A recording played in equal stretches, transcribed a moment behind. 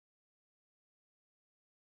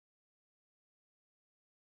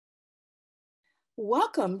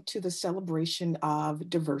Welcome to the celebration of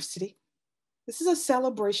diversity. This is a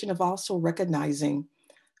celebration of also recognizing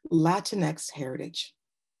Latinx heritage.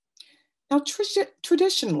 Now,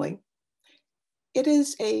 traditionally, it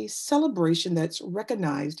is a celebration that's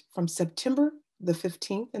recognized from September the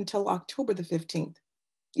 15th until October the 15th.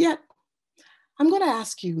 Yet, I'm going to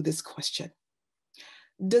ask you this question.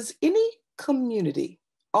 Does any community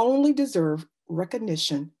only deserve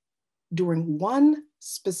recognition during one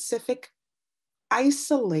specific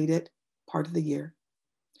isolated part of the year?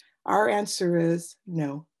 Our answer is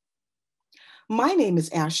no. My name is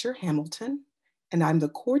Asher Hamilton, and I'm the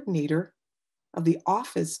coordinator of the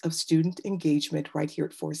Office of Student Engagement right here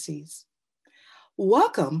at 4Cs.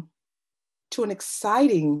 Welcome to an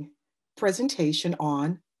exciting presentation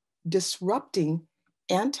on disrupting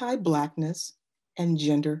anti-Blackness and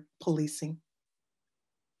gender policing.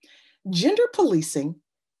 Gender policing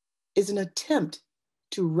is an attempt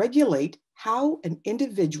to regulate how an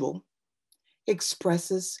individual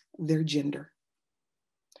expresses their gender.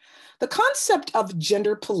 The concept of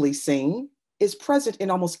gender policing is present in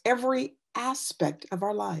almost every aspect of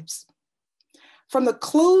our lives. From the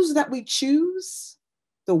clothes that we choose,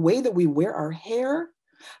 the way that we wear our hair,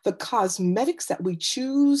 the cosmetics that we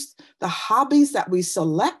choose, the hobbies that we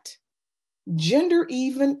select, gender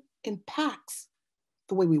even impacts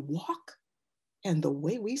the way we walk and the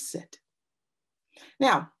way we sit.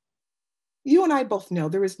 Now, you and I both know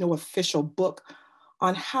there is no official book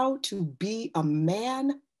on how to be a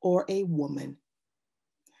man or a woman.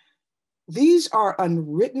 These are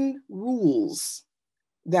unwritten rules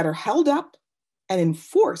that are held up and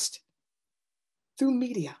enforced through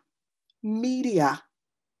media. In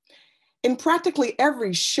practically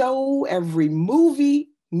every show, every movie,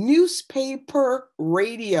 newspaper,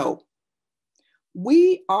 radio,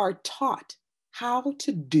 we are taught how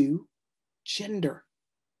to do gender.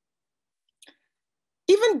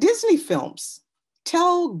 Even Disney films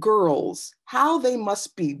tell girls how they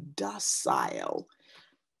must be docile,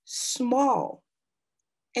 small,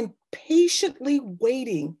 and patiently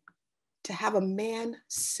waiting to have a man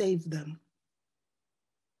save them.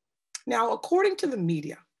 Now, according to the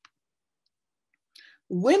media,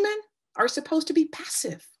 women are supposed to be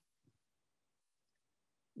passive.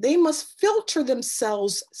 They must filter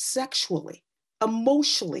themselves sexually,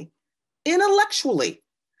 emotionally, intellectually,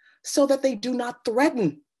 so that they do not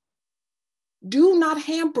threaten, do not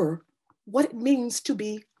hamper what it means to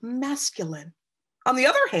be masculine. On the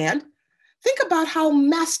other hand, think about how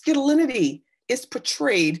masculinity is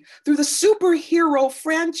portrayed through the superhero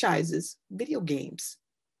franchises, video games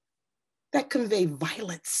that convey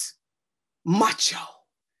violence, macho,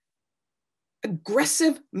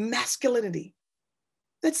 aggressive masculinity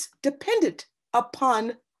that's dependent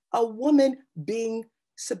upon a woman being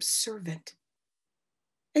subservient.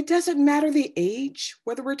 It doesn't matter the age,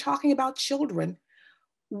 whether we're talking about children,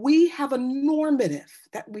 we have a normative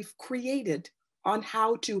that we've created on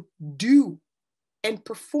how to do and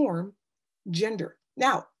perform gender.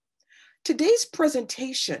 Now, today's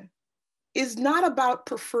presentation is not about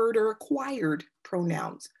preferred or acquired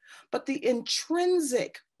pronouns, but the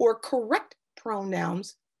intrinsic or correct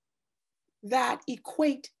pronouns that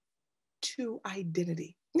equate to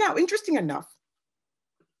identity. Now, interesting enough,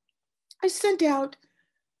 I sent out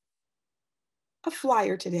a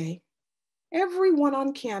flyer today. Everyone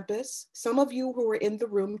on campus, some of you who are in the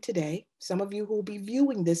room today, some of you who will be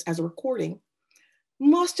viewing this as a recording,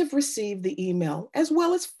 must have received the email, as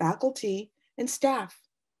well as faculty and staff.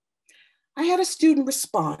 I had a student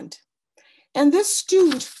respond, and this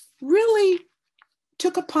student really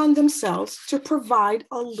took upon themselves to provide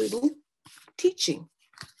a little teaching.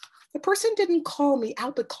 The person didn't call me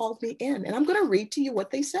out, but called me in, and I'm going to read to you what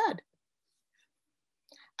they said.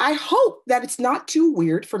 I hope that it's not too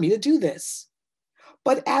weird for me to do this,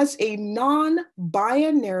 but as a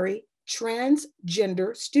non-binary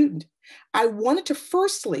transgender student, I wanted to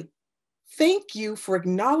firstly thank you for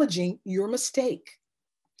acknowledging your mistake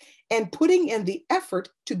and putting in the effort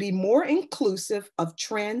to be more inclusive of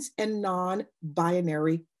trans and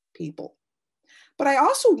non-binary people. But I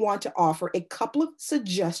also want to offer a couple of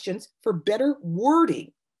suggestions for better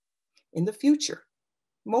wording in the future.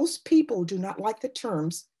 Most people do not like the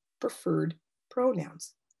terms preferred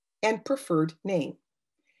pronouns and preferred name.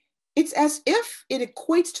 It's as if it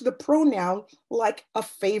equates to the pronoun like a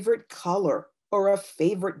favorite color or a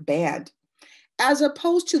favorite band, as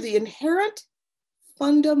opposed to the inherent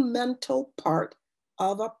fundamental part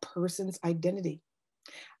of a person's identity.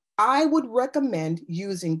 I would recommend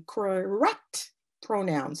using correct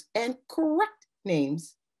pronouns and correct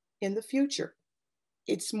names in the future.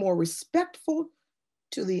 It's more respectful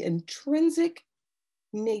to the intrinsic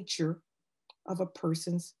nature of a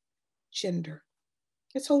person's gender.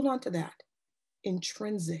 Let's hold on to that.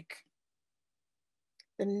 Intrinsic,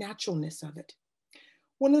 the naturalness of it.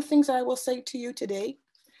 One of the things I will say to you today,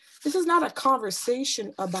 this is not a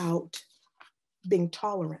conversation about being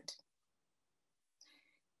tolerant.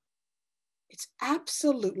 It's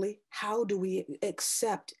absolutely how do we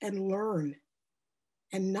accept and learn,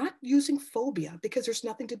 and not using phobia, because there's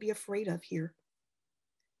nothing to be afraid of here.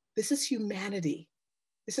 This is humanity.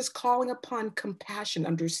 This is calling upon compassion,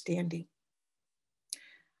 understanding.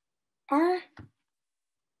 Our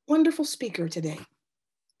wonderful speaker today,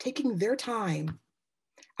 taking their time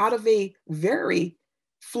out of a very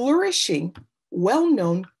flourishing,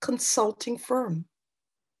 well-known consulting firm.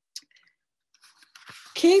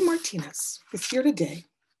 Kay Martinez is here today,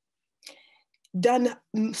 done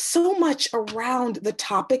so much around the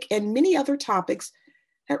topic and many other topics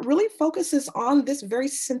that really focuses on this very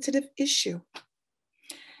sensitive issue.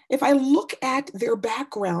 If I look at their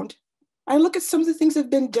background, I look at some of the things that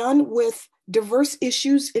have been done with diverse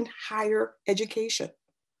issues in higher education.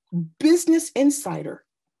 Business Insider,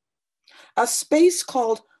 a space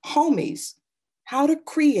called Homies, how to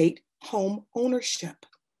create home ownership.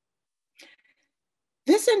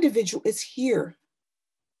 This individual is here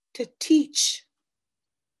to teach,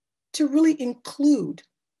 to really include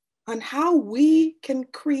on how we can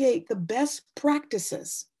create the best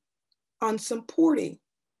practices on supporting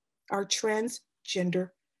our transgender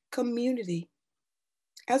community.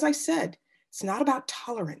 As I said, it's not about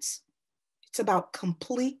tolerance. It's about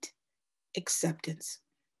complete acceptance.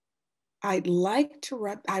 I would like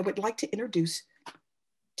to introduce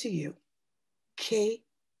to you Kay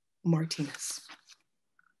Martinez.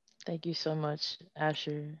 Thank you so much,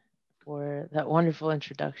 Asher, for that wonderful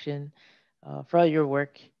introduction, for all your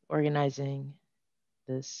work organizing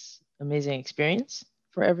this amazing experience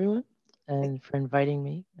for everyone, and for inviting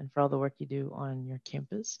me, and for all the work you do on your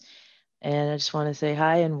campus. And I just want to say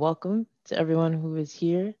hi and welcome to everyone who is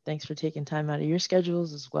here. Thanks for taking time out of your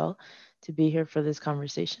schedules as well to be here for this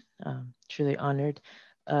conversation. Truly honored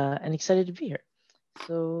and excited to be here.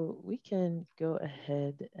 So we can go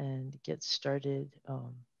ahead and get started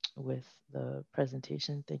with the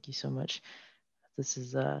presentation. Thank you so much. This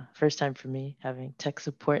is first time for me having tech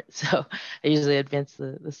support, so I usually advance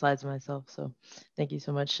the slides myself. So thank you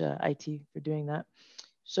so much, IT, for doing that.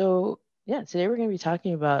 So yeah, today we're going to be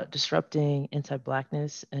talking about disrupting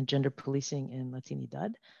anti-Blackness and gender policing in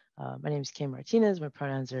Latinidad. My name is Kay Martinez. My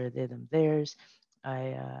pronouns are they, them, theirs.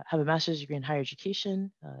 I have a master's degree in higher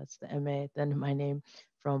education. It's the MA at the end of my name,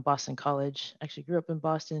 from Boston College. Actually grew up in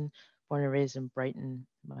Boston, born and raised in Brighton.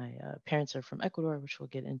 My parents are from Ecuador, which we'll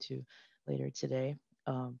get into later today.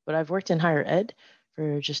 But I've worked in higher ed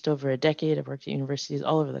for just over a decade. I've worked at universities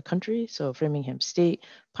all over the country. So Framingham State,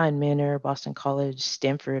 Pine Manor, Boston College,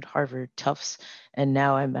 Stanford, Harvard, Tufts, and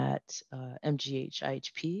now I'm at MGH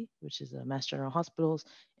IHP, which is a Mass General Hospital's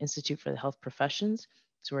Institute for the Health Professions.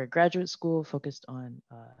 So we're a graduate school focused on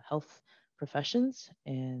health professions,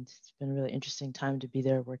 and it's been a really interesting time to be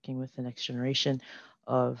there working with the next generation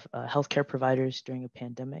of healthcare providers during a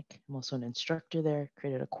pandemic. I'm also an instructor there,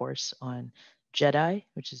 created a course on JEDI,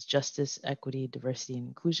 which is Justice, Equity, Diversity, and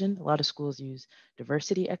Inclusion. A lot of schools use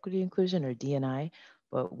Diversity, Equity, Inclusion, or D&I,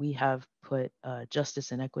 but we have put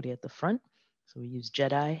Justice and Equity at the front. So we use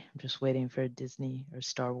JEDI. I'm just waiting for Disney or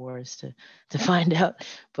Star Wars to find out.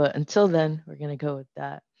 But until then, we're going to go with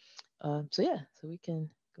that. So we can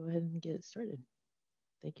go ahead and get started.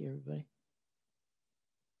 Thank you, everybody.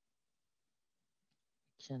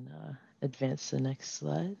 Can advance the next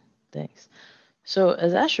slide. Thanks. So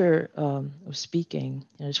as Asher was speaking,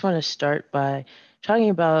 I just want to start by talking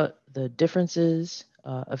about the differences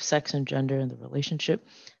of sex and gender and the relationship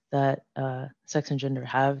that sex and gender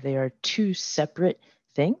have. They are two separate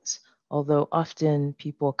things, although often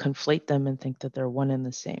people conflate them and think that they're one and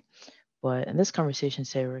the same. But in this conversation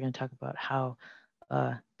today, we're going to talk about how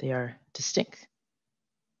they are distinct.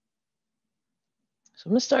 So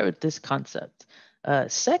I'm going to start with this concept.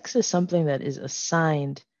 Sex is something that is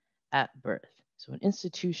assigned at birth. So an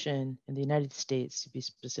institution in the United States, to be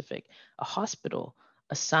specific, a hospital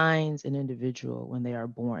assigns an individual when they are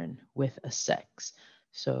born with a sex.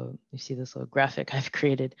 So you see this little graphic I've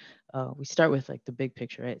created. We start with like the big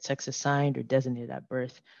picture, right? Sex assigned or designated at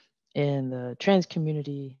birth. In the trans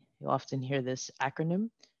community, you'll often hear this acronym,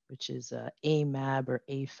 which is AMAB or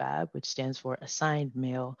AFAB, which stands for assigned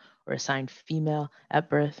male or assigned female at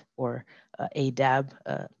birth, or ADAB,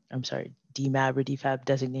 DMAB or DFAB,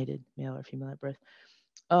 designated male or female at birth.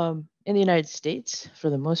 In the United States, for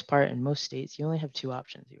the most part, in most states, you only have two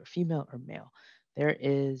options, you're female or male. There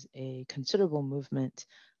is a considerable movement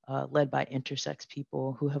led by intersex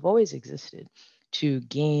people who have always existed to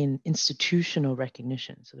gain institutional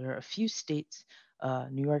recognition. So there are a few states,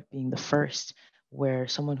 New York being the first, where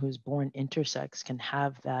someone who's born intersex can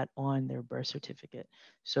have that on their birth certificate.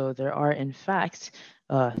 So there are, in fact,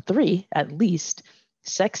 three at least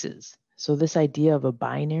sexes. So this idea of a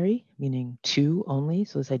binary, meaning two only,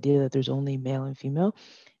 so this idea that there's only male and female,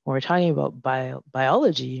 when we're talking about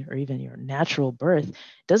biology or even your natural birth,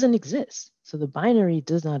 doesn't exist. So the binary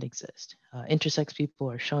does not exist. Intersex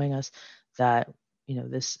people are showing us that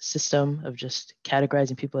this system of just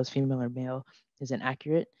categorizing people as female or male is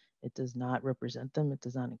inaccurate. It does not represent them. It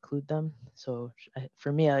does not include them. So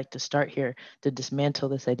for me, I like to start here to dismantle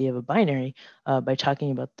this idea of a binary by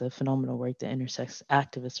talking about the phenomenal work that intersex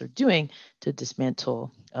activists are doing to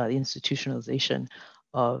dismantle the institutionalization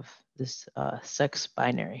of this sex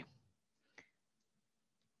binary.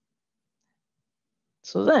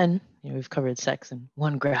 So then, we've covered sex in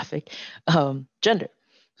one graphic. Gender.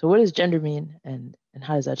 So what does gender mean, and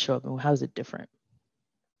how does that show up, and how is it different?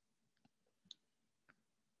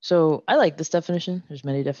 So I like this definition. There's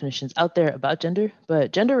many definitions out there about gender,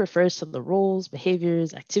 but gender refers to the roles,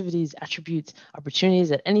 behaviors, activities, attributes, opportunities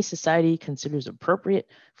that any society considers appropriate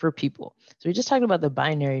for people. So we just talked about the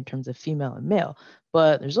binary in terms of female and male,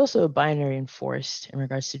 but there's also a binary enforced in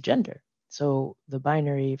regards to gender. So the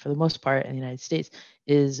binary, for the most part in the United States,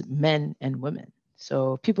 is men and women.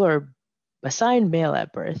 So people are assigned male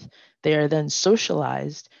at birth. They are then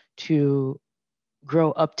socialized to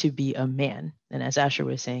grow up to be a man. And as Asher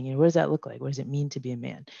was saying, what does that look like? What does it mean to be a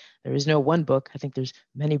man? There is no one book. I think there's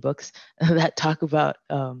many books that talk about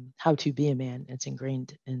how to be a man. It's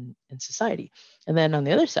ingrained in society. And then on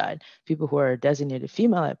the other side, people who are designated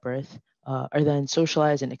female at birth are then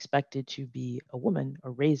socialized and expected to be a woman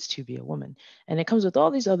or raised to be a woman. And it comes with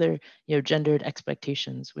all these other gendered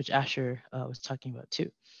expectations, which Asher was talking about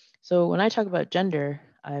too. So when I talk about gender,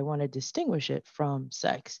 I want to distinguish it from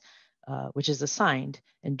sex. Which is assigned,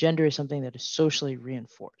 and gender is something that is socially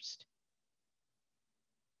reinforced.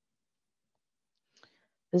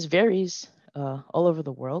 This varies all over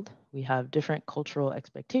the world. We have different cultural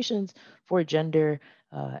expectations for gender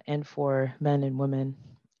and for men and women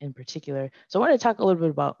in particular. So I want to talk a little bit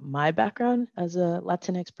about my background as a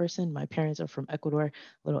Latinx person. My parents are from Ecuador,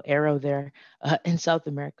 a little arrow there in South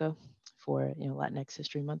America for Latinx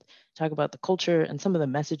History Month. Talk about the culture and some of the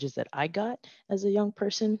messages that I got as a young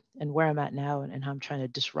person and where I'm at now and how I'm trying to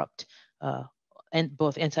disrupt and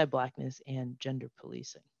both anti-Blackness and gender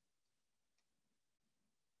policing.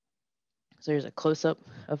 So here's a close-up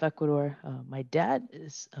of Ecuador. My dad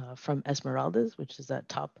is from Esmeraldas, which is that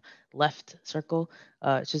top left circle.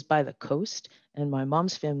 It's just by the coast. And my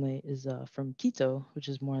mom's family is from Quito, which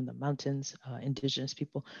is more in the mountains, indigenous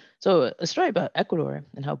people. So a story about Ecuador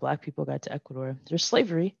and how Black people got to Ecuador. There's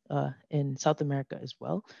slavery in South America as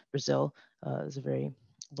well. Brazil is a very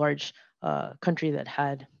large country that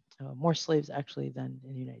had more slaves actually than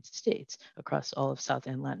in the United States across all of South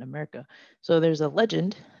and Latin America. So there's a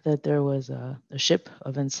legend that there was a ship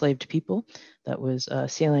of enslaved people that was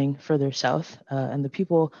sailing further south, and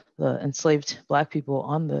the enslaved Black people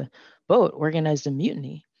on the boat organized a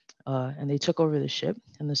mutiny, and they took over the ship,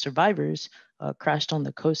 and the survivors crashed on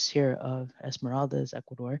the coast here of Esmeraldas,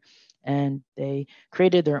 Ecuador, and they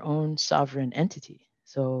created their own sovereign entity.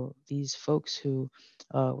 So these folks who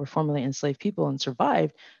were formerly enslaved people and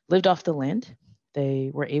survived lived off the land.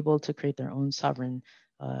 They were able to create their own sovereign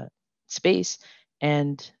space.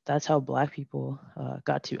 And that's how Black people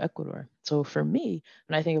got to Ecuador. So for me,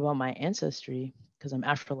 when I think about my ancestry, because I'm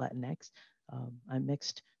Afro-Latinx, I'm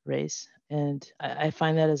mixed race, and I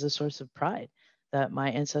find that as a source of pride that my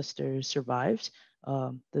ancestors survived,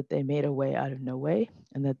 that they made a way out of no way,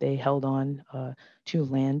 and that they held on to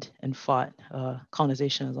land and fought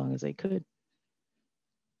colonization as long as they could.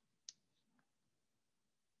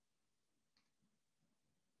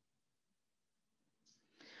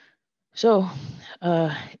 So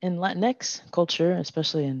in Latinx culture,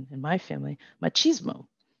 especially in my family, machismo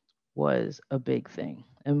was a big thing.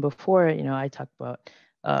 And before, I talk about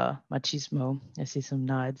machismo, I see some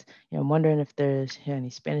nods. I'm wondering if there's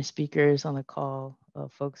any Spanish speakers on the call,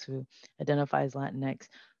 folks who identify as Latinx,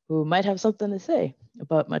 who might have something to say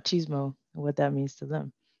about machismo and what that means to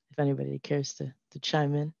them. If anybody cares to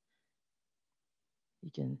chime in,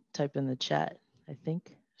 you can type in the chat, I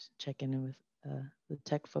think. Just checking in with the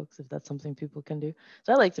tech folks if that's something people can do.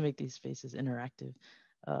 So I like to make these spaces interactive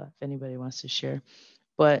if anybody wants to share.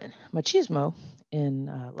 But machismo in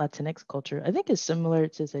Latinx culture, I think, is similar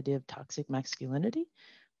to this idea of toxic masculinity,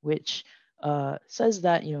 which says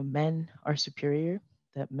that men are superior,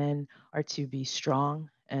 that men are to be strong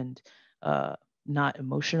and not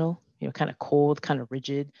emotional, kind of cold, kind of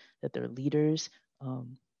rigid, that they're leaders,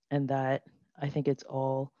 and that I think it's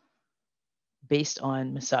all based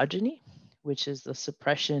on misogyny, which is the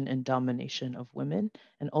suppression and domination of women,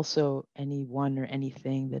 and also anyone or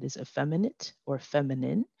anything that is effeminate or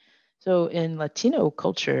feminine. So in Latino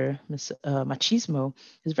culture, machismo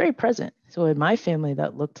is very present. So in my family,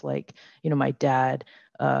 that looked like, my dad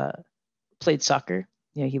uh, played soccer.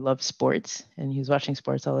 He loved sports and he was watching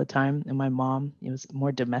sports all the time. And my mom, was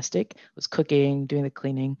more domestic, was cooking, doing the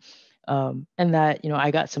cleaning. And that, I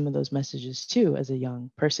got some of those messages too as a young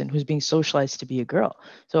person who's being socialized to be a girl.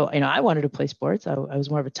 So, I wanted to play sports. I was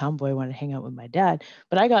more of a tomboy. I wanted to hang out with my dad,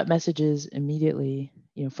 but I got messages immediately,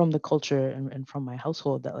 from the culture and from my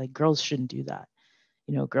household that like girls shouldn't do that.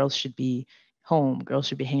 Girls should be home, girls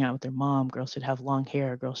should be hanging out with their mom, girls should have long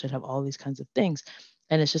hair, girls should have all these kinds of things.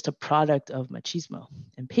 And it's just a product of machismo.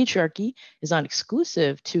 And patriarchy is not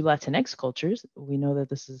exclusive to Latinx cultures. We know that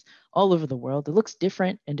this is all over the world. It looks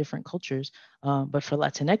different in different cultures, but for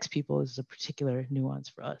Latinx people, this is a particular nuance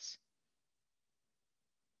for us.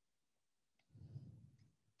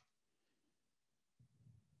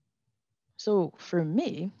 So for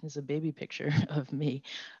me, it's a baby picture of me.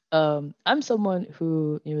 I'm someone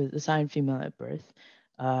who was assigned female at birth.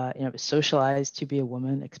 Was socialized to be a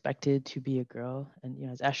woman, expected to be a girl, and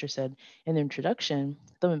as Asher said in the introduction,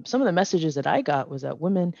 some of the messages that I got was that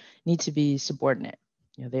women need to be subordinate.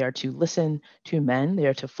 They are to listen to men. They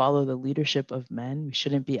are to follow the leadership of men. We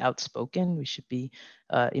shouldn't be outspoken. We should be,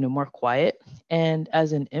 more quiet. And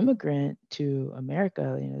as an immigrant to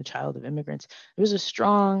America, the child of immigrants, there was a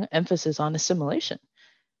strong emphasis on assimilation,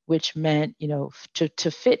 which meant,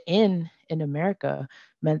 to fit in America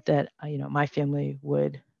meant that, my family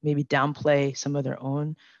would maybe downplay some of their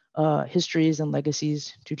own histories and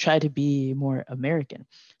legacies to try to be more American.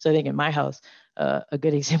 So I think in my house, a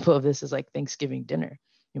good example of this is like Thanksgiving dinner.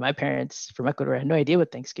 My parents from Ecuador had no idea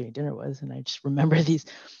what Thanksgiving dinner was. And I just remember these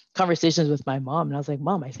conversations with my mom. And I was like,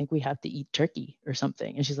 Mom, I think we have to eat turkey or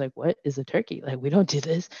something. And she's like, what is a turkey? Like, we don't do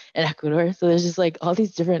this in Ecuador. So there's just like all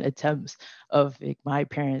these different attempts of like my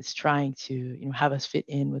parents trying to, have us fit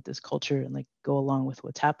in with this culture and like go along with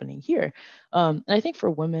what's happening here. And I think for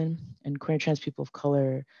women and queer and trans people of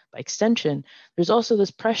color, by extension, there's also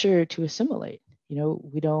this pressure to assimilate.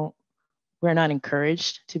 We're not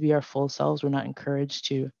encouraged to be our full selves. We're not encouraged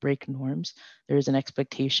to break norms. There's an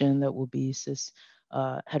expectation that we'll be cis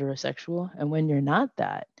heterosexual. And when you're not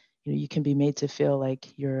that, you can be made to feel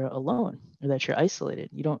like you're alone or that you're isolated.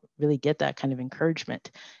 You don't really get that kind of encouragement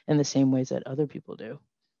in the same ways that other people do.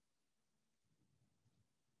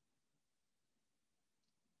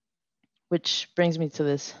 Which brings me to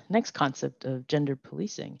this next concept of gender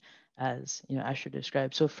policing, as Asher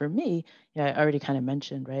described. So for me, I already kind of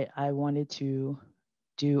mentioned, right? I wanted to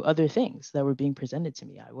do other things that were being presented to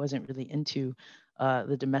me. I wasn't really into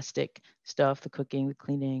the domestic stuff, the cooking, the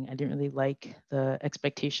cleaning. I didn't really like the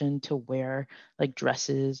expectation to wear like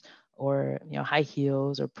dresses or high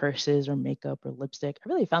heels or purses or makeup or lipstick. I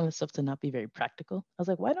really found this stuff to not be very practical. I was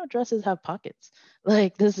like, why don't dresses have pockets?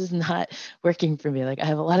 Like, this is not working for me. Like, I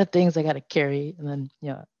have a lot of things I got to carry, and then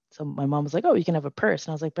so my mom was like, oh, you can have a purse.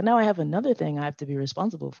 And I was like, but now I have another thing I have to be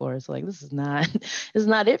responsible for. It's like, this is not this is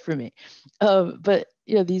not it for me. But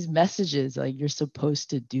these messages, like you're supposed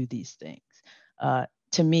to do these things,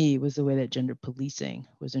 to me was the way that gender policing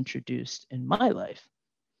was introduced in my life.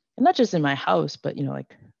 And not just in my house, but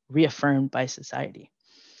like reaffirmed by society.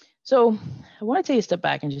 So I want to take a step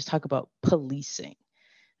back and just talk about policing.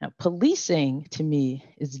 Now, policing to me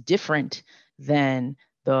is different than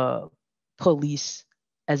the police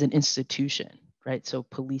as an institution, right? So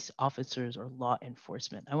police officers or law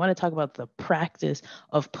enforcement. I want to talk about the practice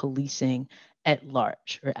of policing at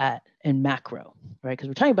large or at in macro, right? Because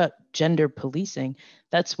we're talking about gender policing.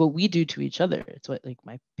 That's what we do to each other. It's what like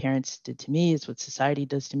my parents did to me. It's what society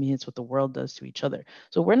does to me. It's what the world does to each other.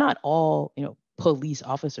 So we're not all, police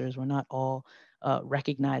officers. We're not all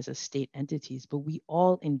recognized as state entities, but we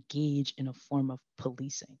all engage in a form of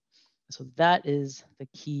policing. So that is the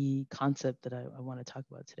key concept that I want to talk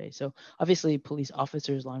about today. So obviously, police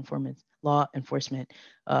officers, law enforcement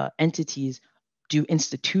entities do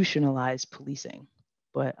institutionalized policing,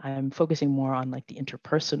 but I'm focusing more on like the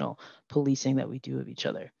interpersonal policing that we do of each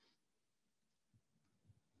other.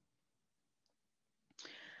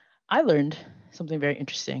 I learned something very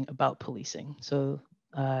interesting about policing. So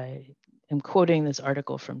I am quoting this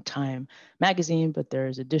article from Time magazine, but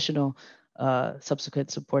there's additional subsequent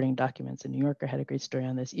supporting documents. The New Yorker had a great story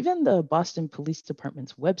on this, even the Boston Police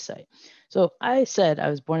Department's website. So I said I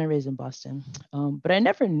was born and raised in Boston, but I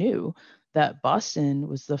never knew that Boston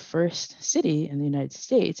was the first city in the United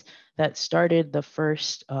States that started the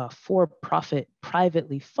first for-profit,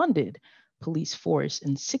 privately funded police force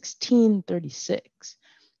in 1636.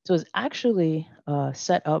 So it was actually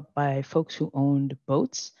set up by folks who owned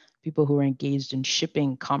boats, people who were engaged in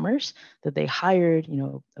shipping commerce, that they hired,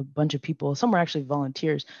 a bunch of people. Some were actually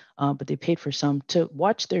volunteers, but they paid for some to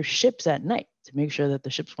watch their ships at night to make sure that the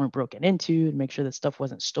ships weren't broken into, to make sure that stuff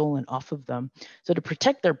wasn't stolen off of them. So to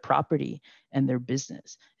protect their property and their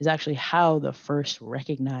business is actually how the first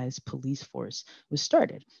recognized police force was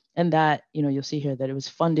started. And that, you'll see here that it was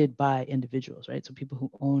funded by individuals, right? So people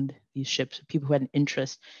who owned these ships, people who had an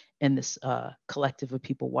interest in this collective of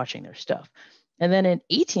people watching their stuff. And then in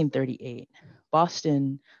 1838,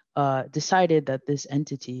 Boston decided that this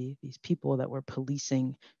entity, these people that were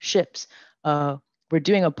policing ships, were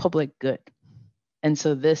doing a public good. And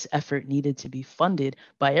so this effort needed to be funded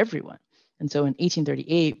by everyone. And so in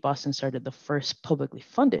 1838, Boston started the first publicly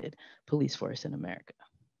funded police force in America,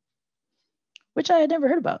 which I had never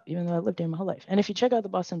heard about, even though I lived here my whole life. And if you check out the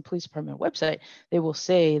Boston Police Department website, they will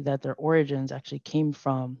say that their origins actually came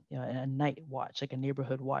from a night watch, like a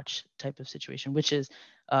neighborhood watch type of situation, which is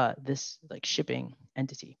this like shipping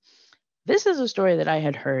entity. This is a story that I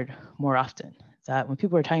had heard more often, that when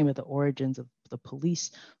people were talking about the origins of the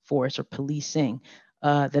police force or policing,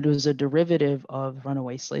 that it was a derivative of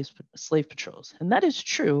runaway slave patrols. And that is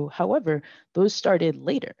true. However, those started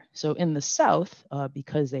later. So in the South,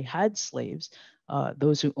 because they had slaves,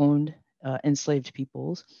 those who owned enslaved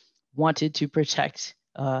peoples wanted to protect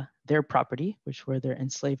their property, which were their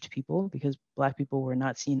enslaved people, because Black people were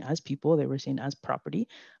not seen as people, they were seen as property,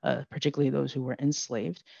 particularly those who were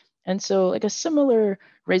enslaved. And so like a similar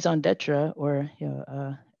raison d'etre or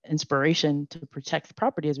inspiration to protect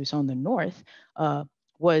property, as we saw in the North,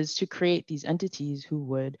 was to create these entities who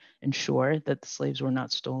would ensure that the slaves were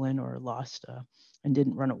not stolen or lost and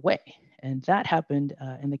didn't run away. And that happened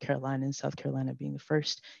in the Carolinas, South Carolina being the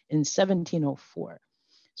first in 1704.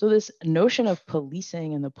 So this notion of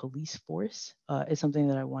policing and the police force is something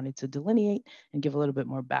that I wanted to delineate and give a little bit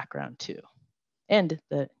more background to. And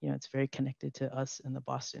that it's very connected to us in the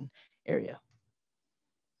Boston area.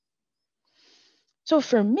 So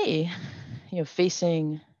for me,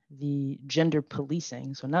 facing the gender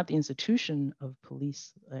policing, so not the institution of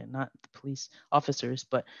police, not the police officers,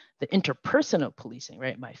 but the interpersonal policing,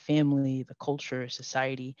 right? My family, the culture,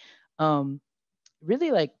 society,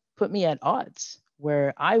 really like put me at odds,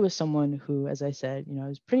 where I was someone who, as I said, I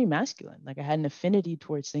was pretty masculine. Like I had an affinity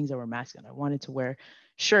towards things that were masculine. I wanted to wear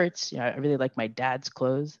shirts. I really liked my dad's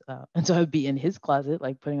clothes. And so I would be in his closet,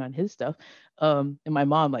 like putting on his stuff. And my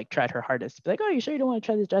mom like tried her hardest to be like, oh, you sure you don't want to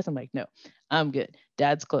try this dress? I'm like, no, I'm good.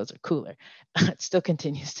 Dad's clothes are cooler. It still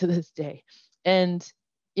continues to this day. And,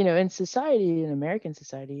 in society, in American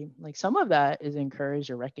society, like some of that is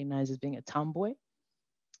encouraged or recognized as being a tomboy.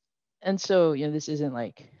 And so, this isn't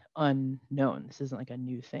like unknown. This isn't like a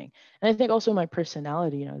new thing. And I think also my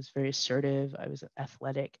personality, I was very assertive. I was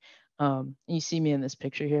athletic. You see me in this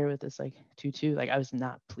picture here with this like tutu, like I was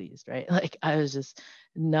not pleased, right? Like I was just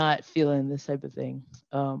not feeling this type of thing.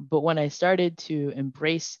 But when I started to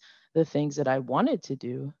embrace the things that I wanted to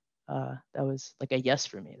do, that was like a yes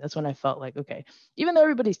for me. That's when I felt like, okay, even though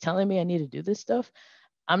everybody's telling me I need to do this stuff,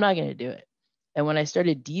 I'm not going to do it. And when I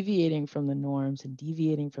started deviating from the norms and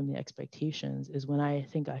deviating from the expectations is when I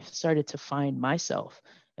think I started to find myself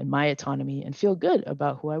and my autonomy and feel good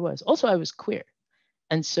about who I was. Also, I was queer.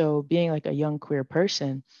 And so being like a young queer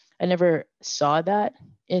person, I never saw that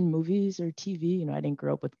in movies or TV. I didn't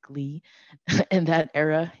grow up with Glee in that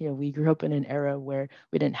era. We grew up in an era where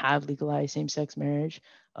we didn't have legalized same-sex marriage.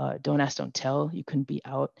 Don't ask, don't tell. You couldn't be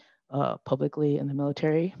out publicly in the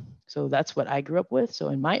military. So that's what I grew up with. So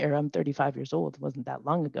in my era, I'm 35 years old. It wasn't that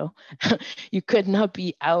long ago. You could not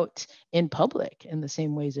be out in public in the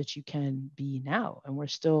same ways that you can be now. And we're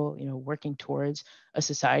still, working towards a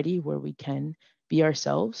society where we can be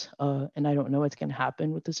ourselves. And I don't know what's going to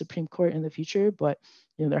happen with the Supreme Court in the future, but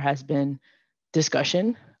there has been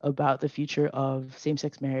discussion about the future of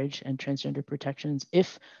same-sex marriage and transgender protections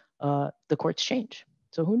if the courts change.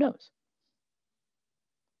 So who knows?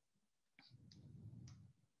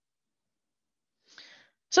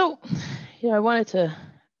 So, I wanted to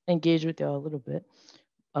engage with y'all a little bit.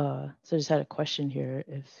 So I just had a question here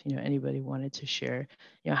if, anybody wanted to share,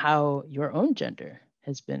 how your own gender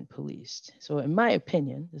has been policed. So in my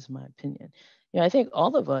opinion, this is my opinion, I think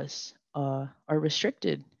all of us are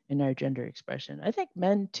restricted in our gender expression. I think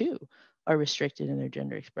men too are restricted in their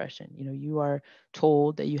gender expression. You know, you are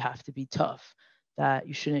told that you have to be tough, that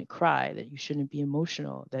you shouldn't cry, that you shouldn't be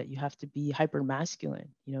emotional, that you have to be hyper masculine.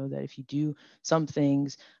 You know, that if you do some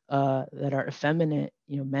things that are effeminate,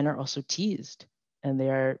 you know, men are also teased and they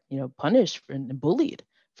are, you know, punished and bullied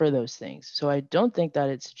for those things. So I don't think that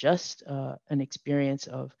it's just an experience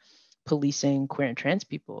of policing queer and trans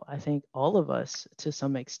people. I think all of us, to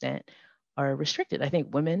some extent, are restricted. I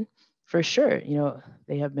think women, for sure, you know,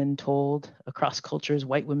 they have been told across cultures,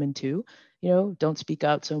 white women too, you know, don't speak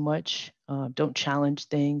out so much, don't challenge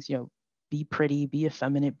things, you know, be pretty, be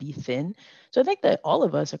effeminate, be thin. So I think that all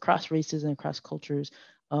of us across races and across cultures,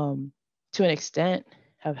 to an extent,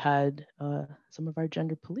 have had some of our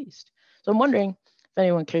gender policed. So I'm wondering if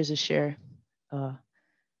anyone cares to share uh,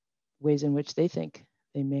 ways in which they think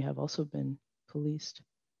they may have also been policed.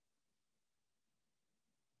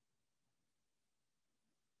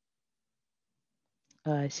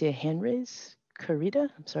 I see a hand raise. Karita,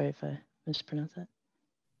 I'm sorry if I mispronounced that.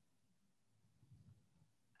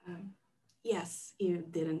 Um, yes, you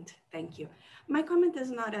didn't. Thank you. My comment is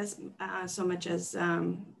not as so much as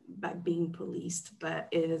by being policed, but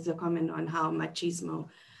it is a comment on how machismo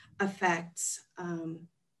affects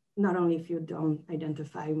not only if you don't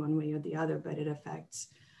identify one way or the other, but it affects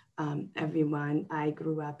everyone. I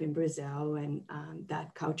grew up in Brazil, and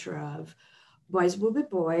that culture of boys will be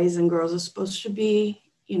boys and girls are supposed to be,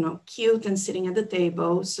 you know, cute and sitting at the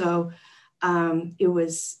table. So it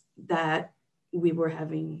was that we were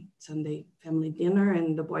having Sunday family dinner,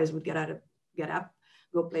 and the boys would get up,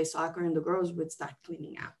 go play soccer, and the girls would start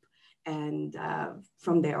cleaning up. And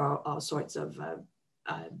from there, all sorts of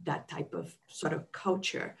that type of sort of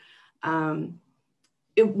culture,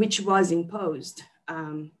 which was imposed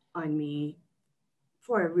on me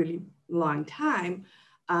for a really long time.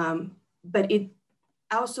 But it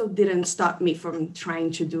also didn't stop me from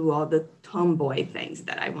trying to do all the tomboy things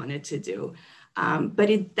that I wanted to do. But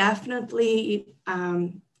it definitely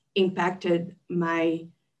impacted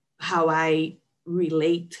how I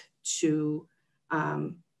relate to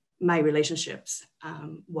my relationships.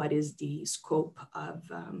 What is the scope of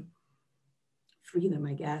freedom,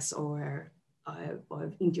 I guess, or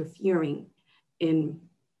of interfering in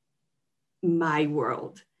my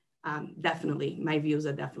world? Definitely, my views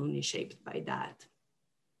are definitely shaped by that.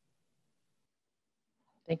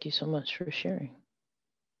 Thank you so much for sharing.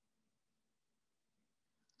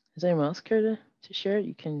 Does anyone else care to share?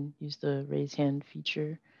 You can use the raise hand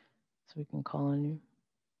feature so we can call on you.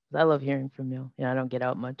 I love hearing from you. Yeah, I don't get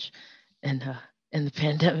out much in in the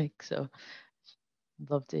pandemic, so I'd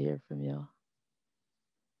love to hear from you.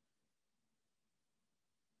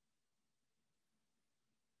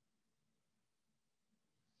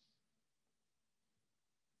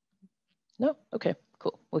 No? Okay,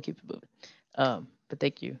 cool. We'll keep it moving. But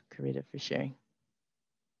thank you, Karita, for sharing.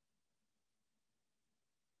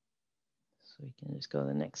 So we can just go to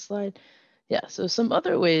the next slide. Yeah, so some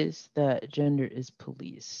other ways that gender is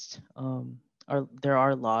policed there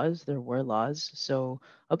are laws, there were laws. So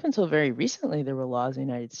up until very recently, there were laws in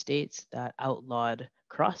the United States that outlawed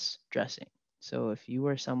cross-dressing. So if you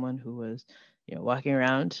were someone who was, you know, walking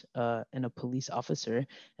around and a police officer,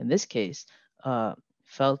 in this case,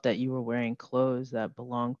 felt that you were wearing clothes that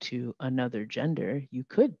belonged to another gender, you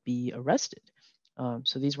could be arrested.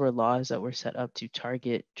 So these were laws that were set up to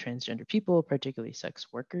target transgender people, particularly sex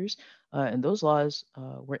workers. And those laws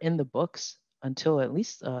were in the books until at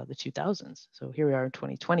least the 2000s. So here we are in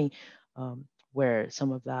 2020, where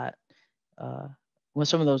some of that, well,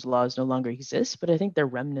 some of those laws no longer exist, but I think their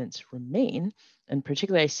remnants remain. And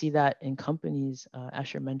particularly, I see that in companies,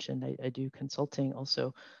 Asher mentioned, I do consulting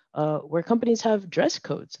also, where companies have dress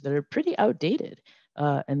codes that are pretty outdated.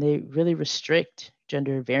 And they really restrict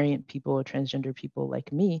gender variant people or transgender people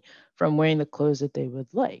like me from wearing the clothes that they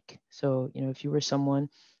would like. So, you know, if you were someone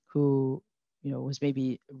who, you know, was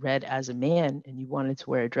maybe read as a man and you wanted to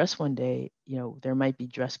wear a dress one day, you know, there might be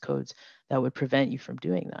dress codes that would prevent you from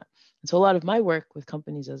doing that. And so a lot of my work with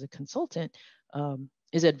companies as a consultant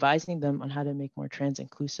is advising them on how to make more trans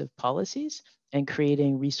inclusive policies and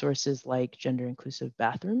creating resources like gender inclusive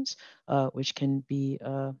bathrooms, which can be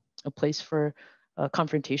a place for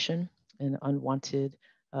confrontation and unwanted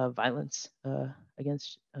violence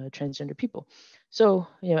against transgender people. So,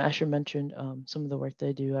 you know, Asher mentioned some of the work that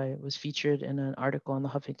I do. I was featured in an article on the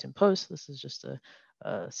Huffington Post. This is just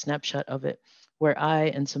a snapshot of it, where I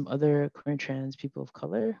and some other queer and trans people of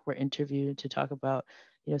color were interviewed to talk about,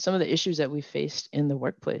 you know, some of the issues that we faced in the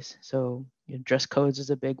workplace. So, you know, dress codes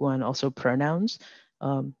is a big one. Also, pronouns.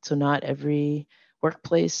 So not every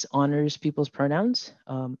workplace honors people's pronouns,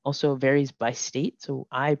 also varies by state. So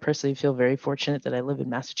I personally feel very fortunate that I live in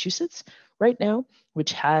Massachusetts right now,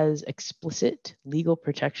 which has explicit legal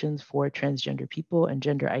protections for transgender people and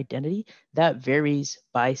gender identity. That varies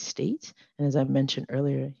by state. And as I mentioned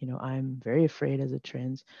earlier, I'm very afraid as a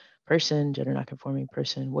trans person, gender nonconforming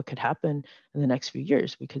person, what could happen in the next few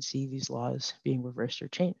years. We could see these laws being reversed or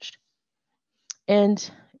changed. And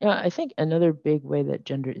I think another big way that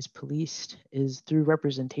gender is policed is through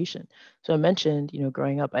representation. So I mentioned,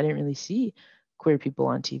 growing up, I didn't really see queer people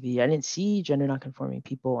on TV. I didn't see gender nonconforming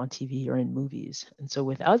people on TV or in movies. And so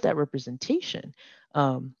without that representation,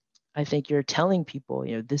 I think you're telling people,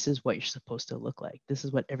 this is what you're supposed to look like. This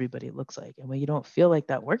is what everybody looks like. And when you don't feel like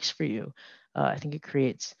that works for you, I think it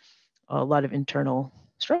creates a lot of internal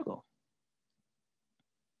struggle.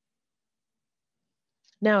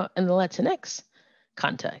 Now, in the Latinx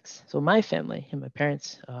context, so my family and my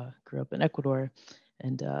parents grew up in Ecuador,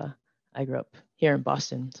 and I grew up here in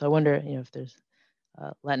Boston. So I wonder, if there's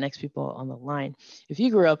Latinx people on the line. If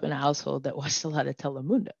you grew up in a household that watched a lot of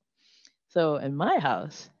Telemundo, so in my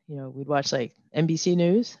house, we'd watch like NBC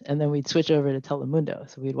News, and then we'd switch over to Telemundo.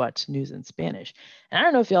 So we'd watch news in Spanish. And I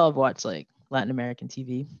don't know if y'all have watched like Latin American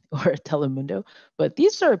TV or Telemundo, but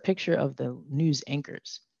these are a picture of the news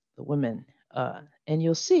anchors, the women. And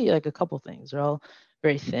you'll see like a couple things. They're all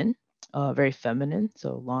very thin, very feminine,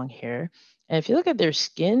 so long hair. And if you look at their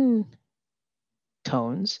skin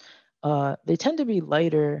tones, they tend to be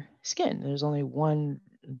lighter skin. There's only one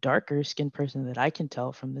darker skinned person that I can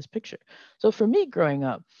tell from this picture. So for me growing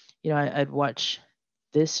up, I'd watch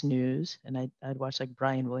this news and I'd watch like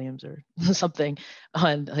Brian Williams or something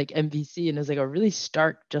on like NBC, and it was like a really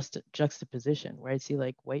stark juxtaposition where I'd see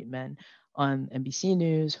like white men on NBC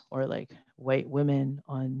News or like white women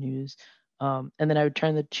on news. And then I would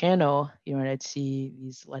turn the channel, and I'd see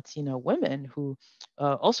these Latino women who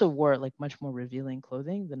also wore like much more revealing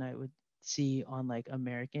clothing than I would see on like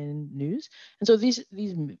American news. And so these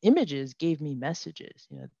images gave me messages.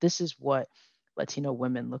 This is what Latino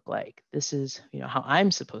women look like. This is, how I'm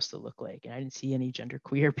supposed to look like. And I didn't see any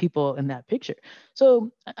genderqueer people in that picture.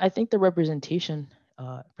 So I think the representation,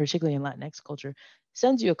 particularly in Latinx culture,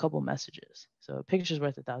 sends you a couple messages. So a picture's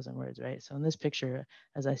worth 1,000 words, right? So in this picture,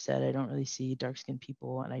 as I said, I don't really see dark-skinned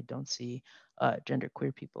people and I don't see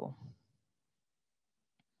genderqueer people.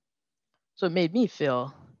 So it made me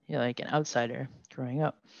feel like an outsider growing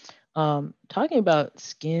up. Talking about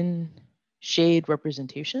skin shade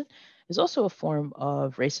representation is also a form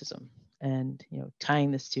of racism. And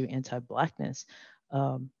tying this to anti-Blackness,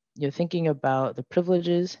 thinking about the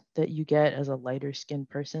privileges that you get as a lighter skinned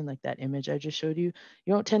person, like that image I just showed you,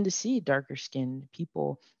 you don't tend to see darker skinned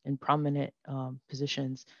people in prominent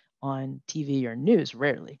positions on TV or news,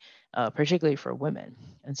 rarely, particularly for women.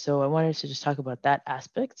 And so I wanted to just talk about that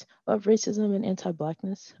aspect of racism and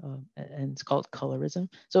anti-Blackness, and it's called colorism.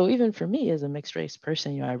 So even for me as a mixed race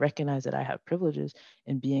person, I recognize that I have privileges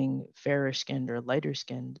in being fairer skinned or lighter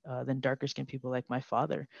skinned than darker skinned people like my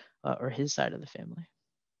father or his side of the family.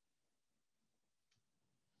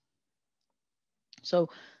 So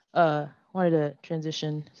wanted to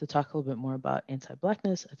transition to talk a little bit more about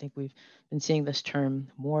anti-Blackness. I think we've been seeing this term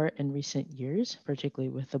more in recent years, particularly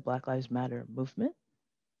with the Black Lives Matter movement.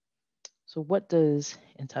 So what does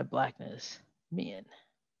anti-Blackness mean?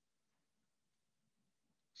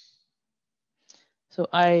 So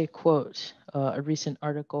I quote a recent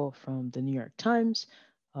article from the New York Times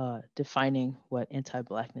defining what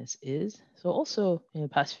anti-Blackness is. So also in the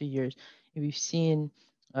past few years, we've seen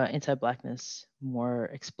anti-Blackness more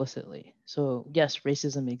explicitly. So yes,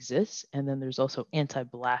 racism exists, and then there's also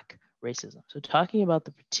anti-Black racism. So talking about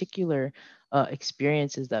the particular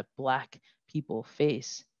experiences that Black people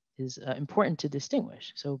face is important to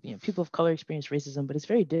distinguish. So people of color experience racism, but it's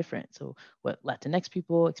very different. So what Latinx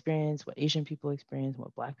people experience, what Asian people experience,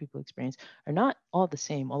 what Black people experience are not all the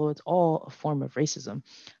same, although it's all a form of racism.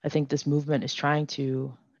 I think this movement is trying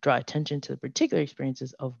to draw attention to the particular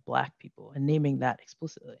experiences of Black people and naming that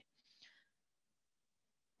explicitly.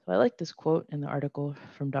 So I like this quote in the article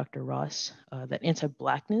from Dr. Ross, that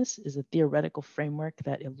anti-Blackness is a theoretical framework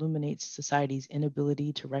that illuminates society's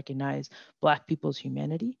inability to recognize Black people's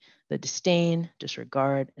humanity, the disdain,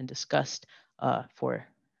 disregard, and disgust for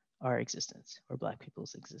our existence, or Black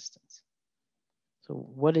people's existence. So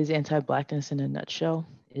what is anti-Blackness in a nutshell?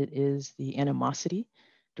 It is the animosity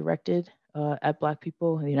directed at Black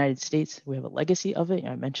people in the United States. We have a legacy of it.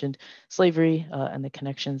 I mentioned slavery and the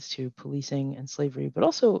connections to policing and slavery, but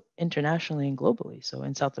also internationally and globally. So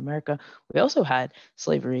in South America, we also had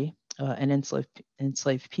slavery and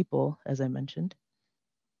enslaved people, as I mentioned.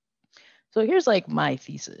 So here's like my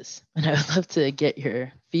thesis, and I would love to get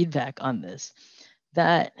your feedback on this,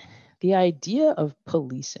 that the idea of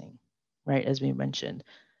policing, right, as we mentioned,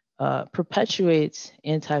 perpetuates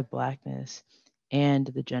anti-Blackness and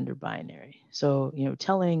the gender binary. So,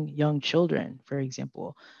 telling young children, for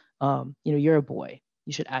example, you're a boy,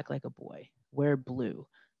 you should act like a boy, wear blue,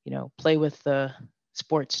 play with the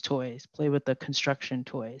sports toys, play with the construction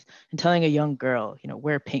toys, and telling a young girl,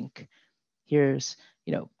 wear pink, here's,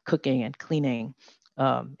 cooking and cleaning,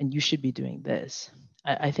 and you should be doing this.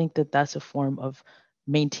 I think that that's a form of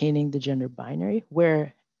maintaining the gender binary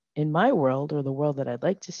where in my world, or the world that I'd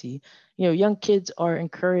like to see, young kids are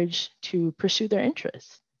encouraged to pursue their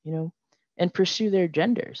interests, and pursue their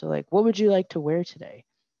gender. So like, what would you like to wear today?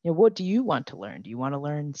 What do you want to learn? Do you want to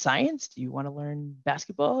learn science? Do you want to learn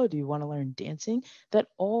basketball? Do you want to learn dancing? That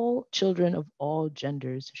all children of all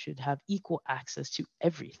genders should have equal access to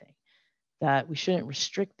everything, that we shouldn't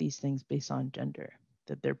restrict these things based on gender,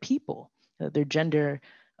 that they're people, that their gender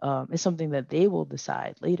is something that they will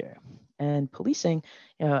decide later. And policing,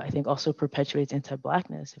 I think also perpetuates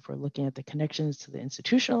anti-Blackness if we're looking at the connections to the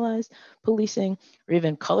institutionalized policing, or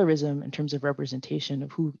even colorism in terms of representation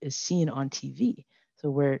of who is seen on TV. So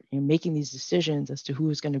we're making these decisions as to who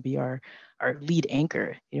is going to be our lead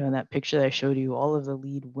anchor. In that picture that I showed you, all of the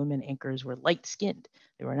lead women anchors were light skinned.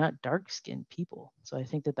 They were not dark skinned people. So I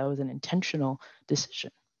think that that was an intentional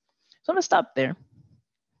decision. So I'm going to stop there,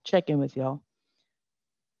 check in with y'all.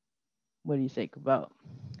 What do you think about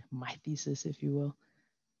my thesis, if you will?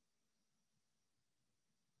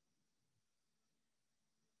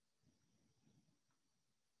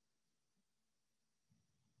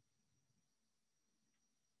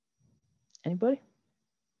 Anybody?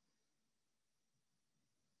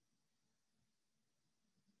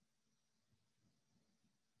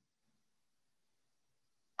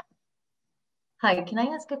 Hi, can I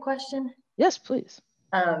ask a question? Yes, please.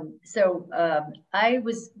 I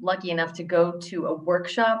was lucky enough to go to a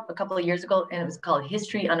workshop a couple of years ago, and it was called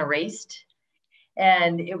History Unerased.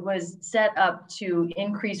 And it was set up to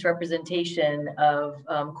increase representation of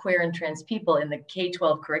queer and trans people in the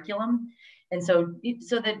K-12 curriculum. And so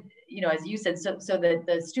that, as you said, so that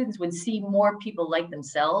the students would see more people like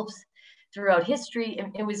themselves throughout history.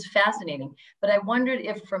 It was fascinating. But I wondered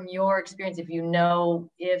if, from your experience,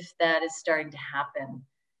 if that is starting to happen,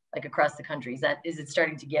 like across the country, is it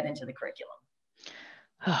starting to get into the curriculum?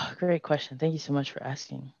 Oh, great question. Thank you so much for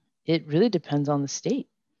asking. It really depends on the state.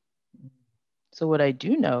 So what I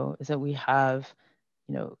do know is that we have,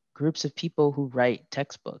 groups of people who write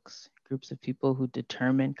textbooks, groups of people who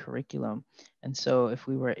determine curriculum. And so if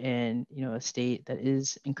we were in, a state that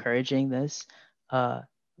is encouraging this,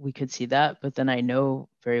 we could see that. But then I know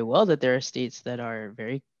very well that there are states that are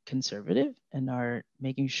very conservative and are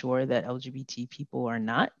making sure that LGBT people are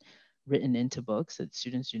not written into books, that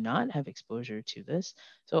students do not have exposure to this.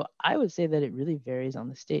 So I would say that it really varies on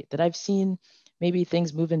the state. That I've seen maybe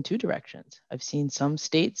things move in two directions. I've seen some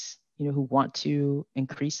states, who want to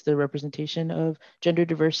increase the representation of gender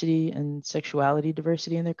diversity and sexuality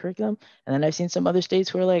diversity in their curriculum. And then I've seen some other states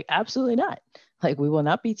who are like, absolutely not. Like, we will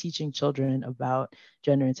not be teaching children about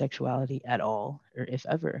gender and sexuality at all, or if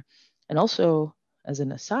ever. And also, as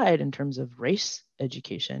an aside, in terms of race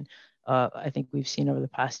education, I think we've seen over the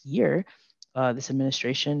past year this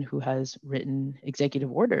administration who has written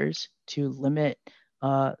executive orders to limit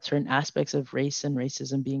certain aspects of race and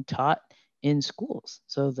racism being taught in schools.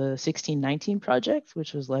 So the 1619 Project,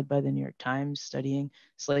 which was led by the New York Times studying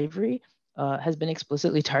slavery, has been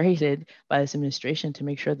explicitly targeted by this administration to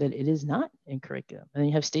make sure that it is not in curriculum. And then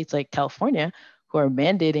you have states like California who are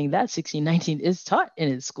mandating that 1619 is taught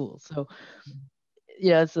in its schools. So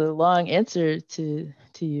it's a long answer to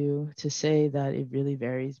you to say that it really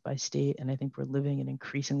varies by state. And I think we're living in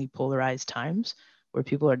increasingly polarized times where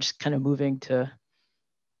people are just kind of moving to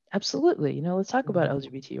absolutely, let's talk about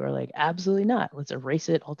LGBT, or like, absolutely not, let's erase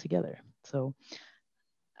it altogether. So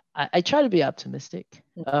I try to be optimistic.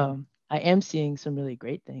 I am seeing some really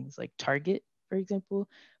great things, like Target, for example,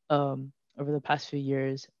 over the past few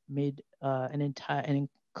years made an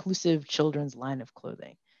inclusive children's line of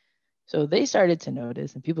clothing. So they started to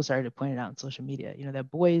notice, and people started to point it out on social media,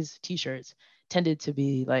 that boys' t-shirts tended to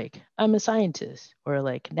be like, I'm a scientist, or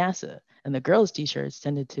like NASA. And the girls' t-shirts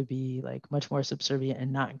tended to be like much more subservient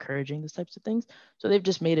and not encouraging those types of things. So they've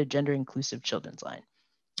just made a gender inclusive children's line.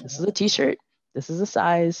 This is a t-shirt. This is a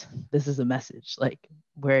size. This is a message. Like,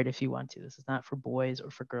 wear it if you want to. This is not for boys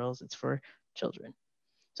or for girls. It's for children.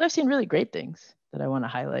 So I've seen really great things that I want to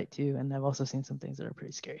highlight too. And I've also seen some things that are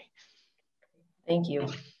pretty scary. Thank you.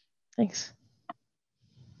 Thanks.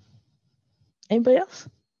 Anybody else?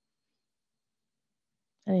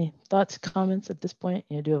 Any thoughts, comments at this point?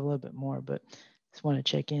 I do have a little bit more, but just want to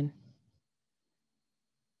check in.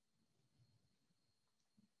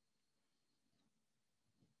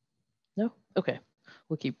 No? Okay,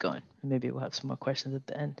 we'll keep going. Maybe we'll have some more questions at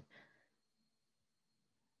the end.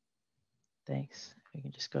 Thanks. We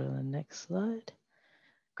can just go to the next slide.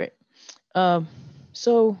 Great.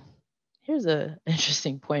 So here's an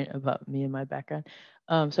interesting point about me and my background.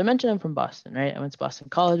 So I mentioned I'm from Boston, right? I went to Boston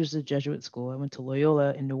College, which is a Jesuit school. I went to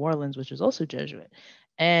Loyola in New Orleans, which is also Jesuit.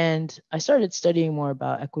 And I started studying more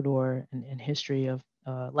about Ecuador and history of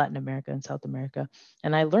Latin America and South America.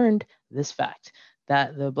 And I learned this fact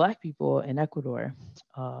that the Black people in Ecuador,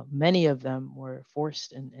 many of them were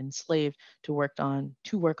forced and enslaved to work on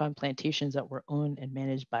plantations that were owned and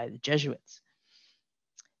managed by the Jesuits.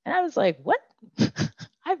 And I was like, what?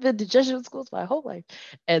 I've been to Jesuit schools my whole life.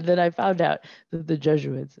 And then I found out that the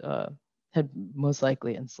Jesuits had most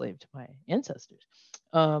likely enslaved my ancestors.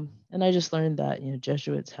 And I just learned that,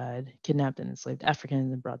 Jesuits had kidnapped and enslaved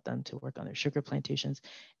Africans and brought them to work on their sugar plantations.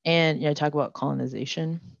 And, I talk about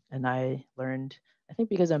colonization. And I learned, I think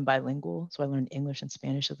because I'm bilingual, so I learned English and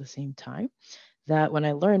Spanish at the same time, that when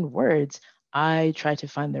I learned words, I try to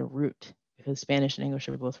find their root, because Spanish and English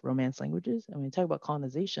are both Romance languages. And when you talk about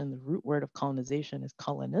colonization, the root word of colonization is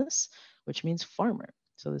colonus, which means farmer.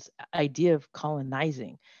 So this idea of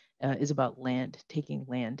colonizing is about land, taking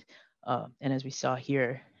land. And as we saw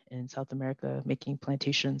here in South America, making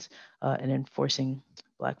plantations and enforcing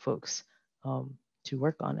Black folks to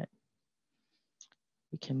work on it.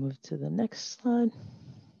 We can move to the next slide.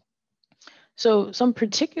 So some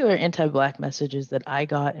particular anti-Black messages that I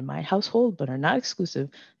got in my household, but are not exclusive,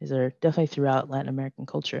 these are definitely throughout Latin American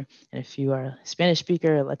culture. And if you are a Spanish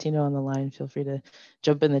speaker or Latino on the line, feel free to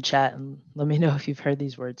jump in the chat and let me know if you've heard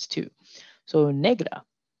these words too. So negra,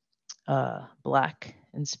 Black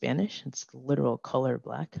in Spanish, it's the literal color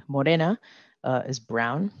Black. Morena is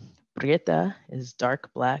brown. Prieta is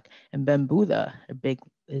dark Black. And bambuda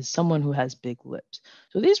is someone who has big lips.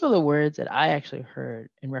 So these were the words that I actually heard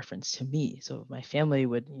in reference to me. So my family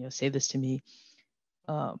would, say this to me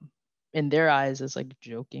in their eyes as like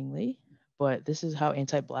jokingly, but this is how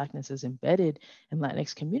anti-Blackness is embedded in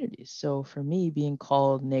Latinx communities. So for me, being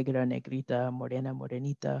called negra, negrita, morena,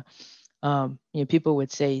 morenita, people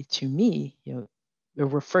would say to me, or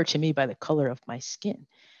refer to me by the color of my skin.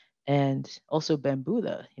 And also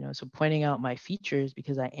bambuda, so pointing out my features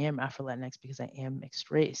because I am Afro-Latinx, because I am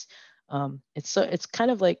mixed race. It's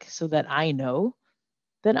kind of like so that I know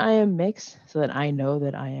that I am mixed, so that I know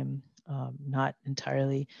that I am not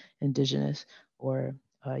entirely indigenous or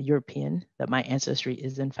European, that my ancestry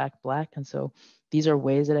is in fact Black. And so these are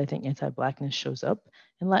ways that I think anti-Blackness shows up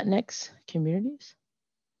in Latinx communities.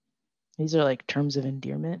 These are like terms of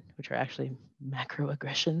endearment, which are actually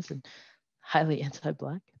macroaggressions and highly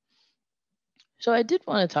anti-Black. So I did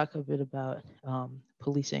want to talk a bit about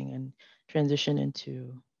policing and transition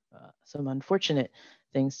into some unfortunate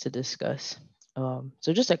things to discuss.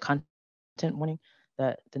 So just a content warning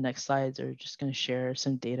that the next slides are just going to share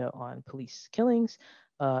some data on police killings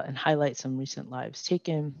and highlight some recent lives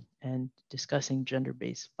taken and discussing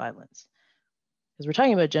gender-based violence. Because we're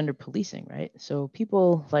talking about gender policing, right? So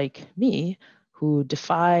people like me who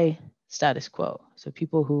defy status quo. So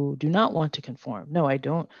people who do not want to conform. No, I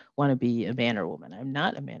don't want to be a man or woman. I'm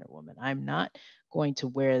not a man or woman. I'm not going to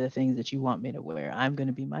wear the things that you want me to wear. I'm going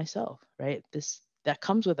to be myself, right? That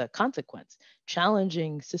comes with a consequence.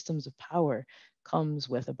 Challenging systems of power comes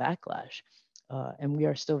with a backlash. And we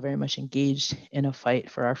are still very much engaged in a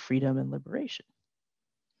fight for our freedom and liberation.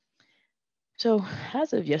 So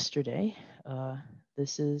as of yesterday,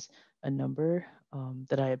 this is a number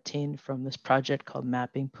that I obtained from this project called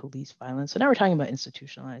Mapping Police Violence. So now we're talking about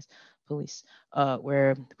institutionalized police,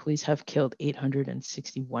 where the police have killed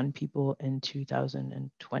 861 people in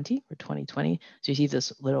 2020 or 2020. So you see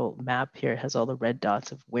this little map here, it has all the red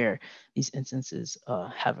dots of where these instances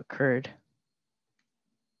have occurred.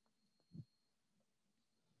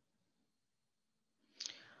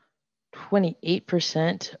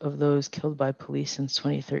 28% of those killed by police since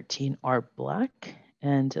 2013 are Black.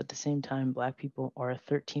 And at the same time, Black people are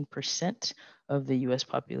 13% of the US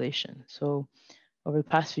population. So over the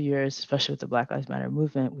past few years, especially with the Black Lives Matter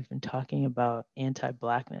movement, we've been talking about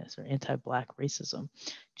anti-Blackness or anti-Black racism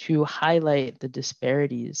to highlight the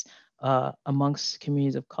disparities amongst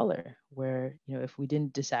communities of color, where, if we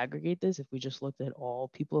didn't disaggregate this, if we just looked at all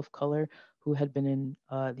people of color who had been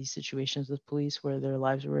in these situations with police where their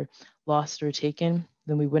lives were lost or taken,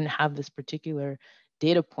 then we wouldn't have this particular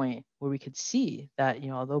data point where we could see that,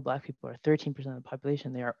 although Black people are 13% of the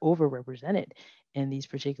population, they are overrepresented in these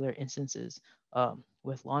particular instances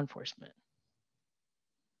with law enforcement.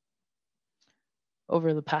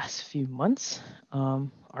 over the past few months,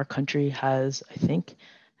 our country has, I think,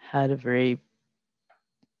 had a very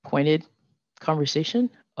pointed conversation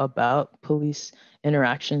about police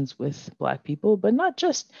interactions with Black people, but not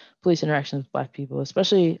just police interactions with Black people,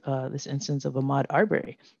 especially this instance of Ahmaud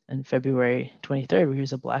Arbery on February 23rd, where he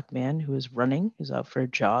was a Black man who was running, he was out for a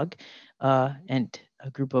jog, and a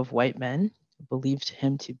group of white men believed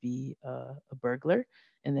him to be a burglar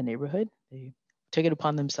in the neighborhood. They took it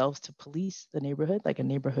upon themselves to police the neighborhood, like a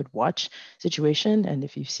neighborhood watch situation. And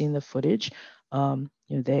if you've seen the footage,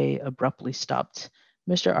 they abruptly stopped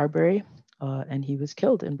Mr. Arbery, and he was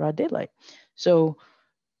killed in broad daylight. So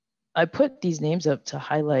I put these names up to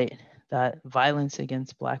highlight that violence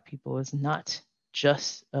against Black people is not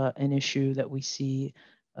just an issue that we see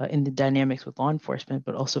in the dynamics with law enforcement,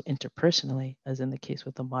 but also interpersonally, as in the case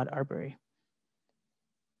with Ahmaud Arbery.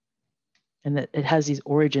 And that it has these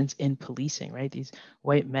origins in policing, right? These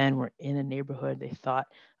white men were in a neighborhood. They thought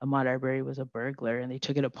Ahmaud Arbery was a burglar, and they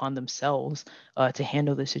took it upon themselves to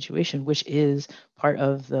handle the situation, which is part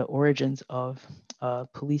of the origins of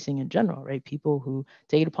policing in general, right? People who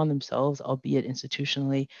take it upon themselves, albeit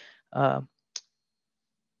institutionally,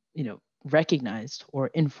 recognized or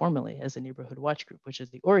informally as a neighborhood watch group, which is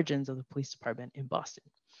the origins of the police department in Boston.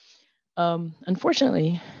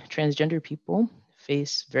 Unfortunately, transgender people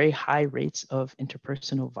face very high rates of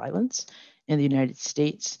interpersonal violence in the United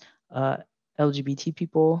States. LGBT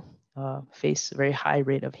people face a very high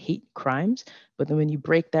rate of hate crimes. But then when you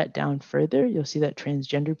break that down further, you'll see that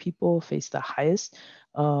transgender people face the highest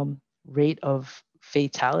rate of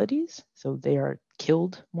fatalities. So they are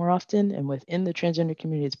killed more often. And within the transgender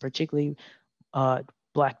community, it's particularly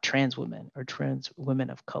Black trans women or trans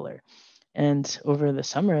women of color. And over the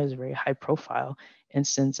summer, it was a very high profile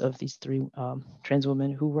instance of these three trans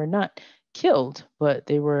women who were not killed, but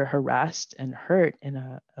they were harassed and hurt in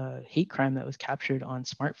a hate crime that was captured on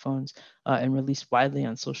smartphones and released widely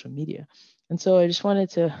on social media. And so I just wanted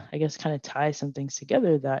to, I guess, kind of tie some things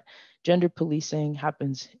together that gender policing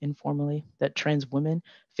happens informally, that trans women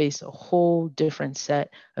face a whole different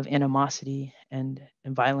set of animosity and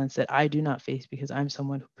violence that I do not face because I'm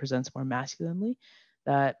someone who presents more masculinely,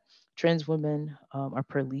 that trans women are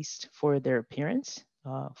policed for their appearance,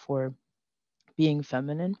 for being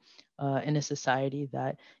feminine in a society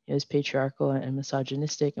that is patriarchal and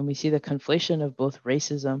misogynistic. And we see the conflation of both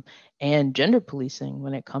racism and gender policing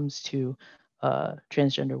when it comes to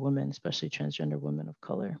transgender women, especially transgender women of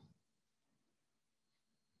color.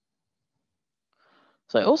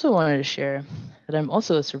 So I also wanted to share that I'm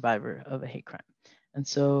also a survivor of a hate crime. And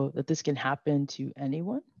so that this can happen to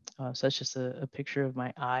anyone. So that's just a picture of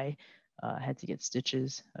my eye. I had to get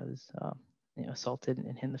stitches. I was assaulted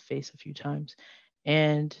and hit in the face a few times.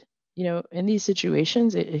 And in these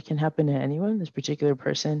situations, it can happen to anyone. This particular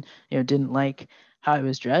person, didn't like how I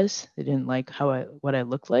was dressed. They didn't like what I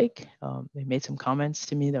looked like. They made some comments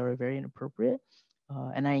to me that were very inappropriate.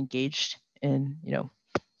 And I engaged in,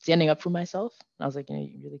 standing up for myself. And I was like,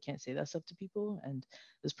 you really can't say that stuff to people. And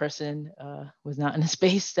this person was not in a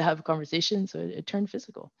space to have a conversation. So it turned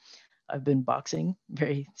physical. I've been boxing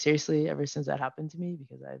very seriously ever since that happened to me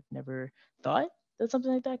because I've never thought that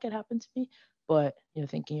something like that could happen to me. But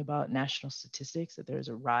thinking about national statistics, that there's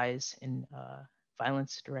a rise in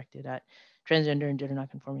violence directed at transgender and gender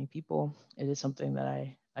nonconforming people, it is something that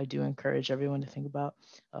I do encourage everyone to think about,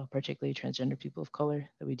 particularly transgender people of color,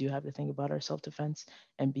 that we do have to think about our self-defense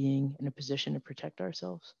and being in a position to protect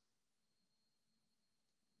ourselves.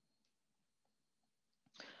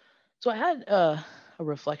 So I had a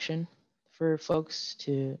reflection for folks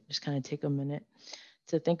to just kind of take a minute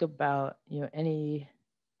to think about, any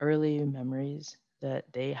early memories that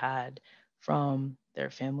they had from their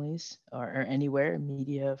families or anywhere,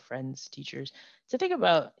 media, friends, teachers, to think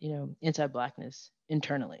about, anti-Blackness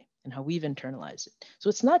internally and how we've internalized it. So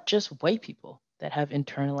it's not just white people that have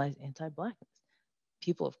internalized anti-Blackness.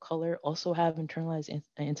 People of color also have internalized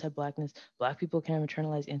anti-Blackness. Black people can have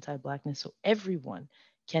internalized anti-Blackness. So everyone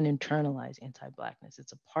can internalize anti-Blackness.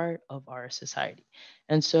 It's a part of our society.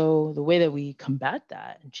 And so the way that we combat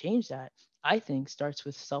that and change that, I think, starts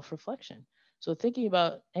with self-reflection. So thinking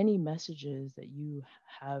about any messages that you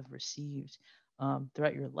have received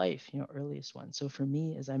throughout your life, earliest ones. So for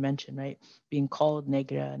me, as I mentioned, right, being called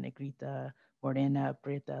negra, negrita, morena,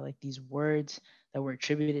 preta, like these words that were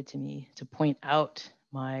attributed to me to point out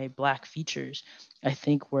my Black features, I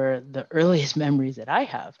think were the earliest memories that I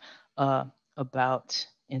have about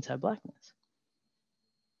anti-Blackness.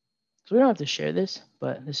 So we don't have to share this,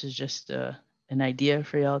 but this is just an idea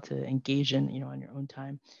for y'all to engage in, on your own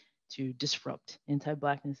time, to disrupt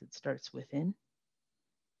anti-Blackness. It starts within.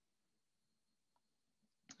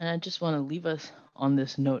 And I just want to leave us on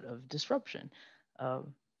this note of disruption.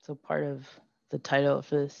 So part of the title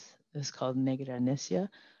for this is called Negra Necia,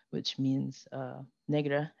 which means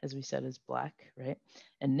negra, as we said, is black, right?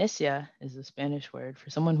 And necia is the Spanish word for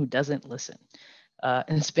someone who doesn't listen.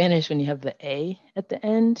 In Spanish, when you have the A at the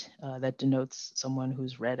end, that denotes someone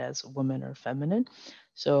who's read as a woman or feminine.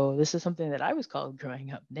 So this is something that I was called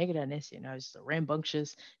growing up, negra necia, and I was a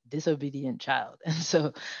rambunctious, disobedient child. And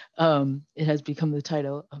so it has become the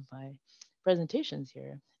title of my presentations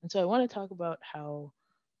here. And so I want to talk about how,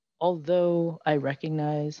 although I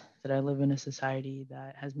recognize that I live in a society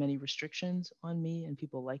that has many restrictions on me and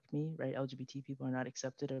people like me, right? LGBT people are not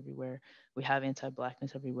accepted everywhere. We have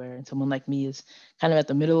anti-Blackness everywhere. And someone like me is kind of at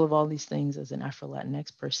the middle of all these things as an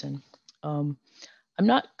Afro-Latinx person. I'm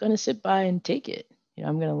not going to sit by and take it. You know,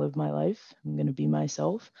 I'm going to live my life. I'm going to be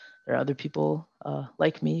myself. There are other people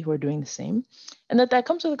like me who are doing the same. And that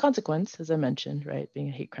comes with a consequence, as I mentioned, right? Being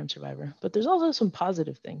a hate crime survivor. But there's also some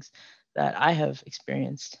positive things that I have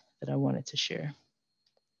experienced that I wanted to share.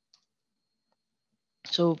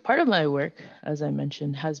 So part of my work, as I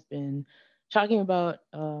mentioned, has been talking about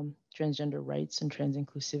transgender rights and trans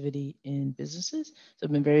inclusivity in businesses. So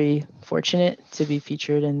I've been very fortunate to be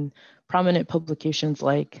featured in prominent publications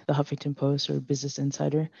like the Huffington Post or Business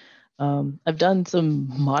Insider. I've done some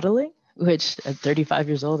modeling, which at 35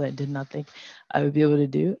 years old, I did not think I would be able to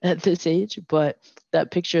do at this age. But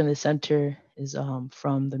that picture in the center is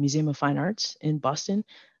from the Museum of Fine Arts in Boston.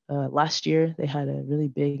 Last year, they had a really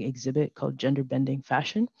big exhibit called Gender Bending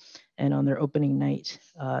Fashion. And on their opening night,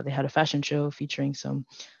 they had a fashion show featuring some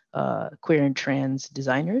queer and trans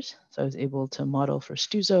designers. So I was able to model for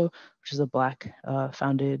Stuzo, which is a Black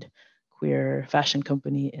founded queer fashion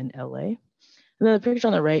company in LA. And then the picture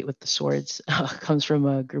on the right with the swords comes from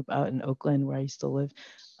a group out in Oakland where I used to live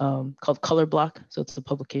called Color Block. So it's a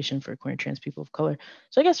publication for queer and trans people of color.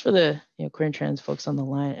 So I guess for the queer and trans folks on the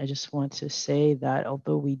line, I just want to say that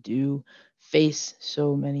although we do face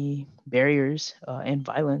so many barriers and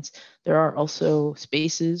violence, there are also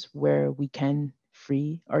spaces where we can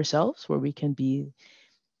free ourselves, where we can be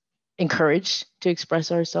encouraged to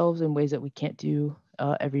express ourselves in ways that we can't do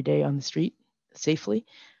every day on the street safely.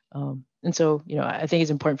 And so, I think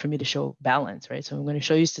it's important for me to show balance, right? So I'm going to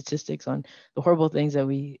show you statistics on the horrible things that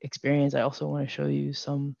we experience. I also want to show you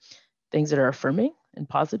some things that are affirming and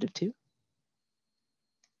positive too.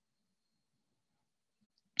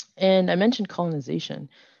 And I mentioned colonization.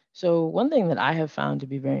 So one thing that I have found to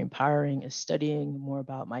be very empowering is studying more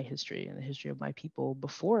about my history and the history of my people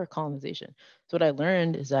before colonization. So what I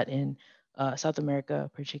learned is that in South America,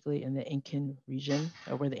 particularly in the Incan region,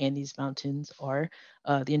 where the Andes Mountains are,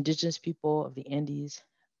 the indigenous people of the Andes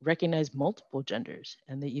recognized multiple genders,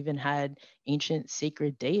 and they even had ancient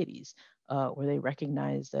sacred deities where they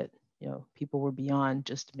recognized that people were beyond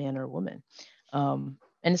just man or woman. And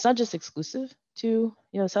it's not just exclusive to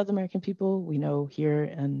South American people. We know here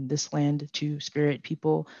in this land, Two-Spirit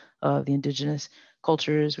people, the indigenous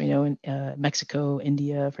cultures. We know in Mexico,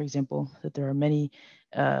 India, for example, that there are many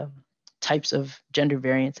types of gender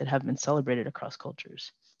variants that have been celebrated across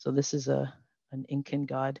cultures. So this is an Incan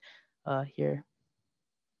god here.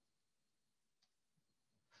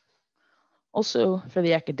 Also, for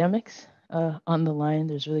the academics on the line,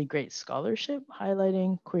 there's really great scholarship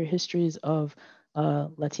highlighting queer histories of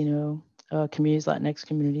Latino communities, Latinx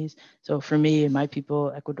communities. So for me and my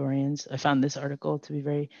people, Ecuadorians, I found this article to be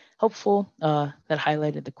very helpful that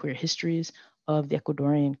highlighted the queer histories of the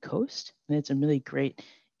Ecuadorian coast. And it's some really great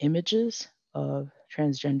images of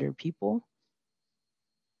transgender people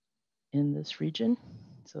in this region.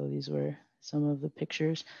 So these were some of the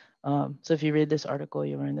pictures. So if you read this article,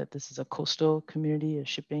 you'll learn that this is a coastal community, a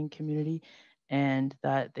shipping community, and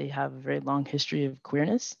that they have a very long history of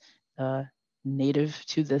queerness native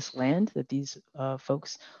to this land, that these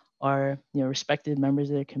folks are respected members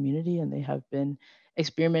of their community, and they have been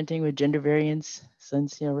experimenting with gender variance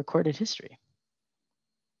since recorded history.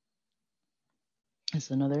 This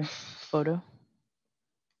is another photo.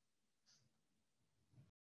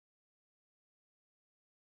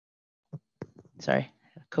 Sorry,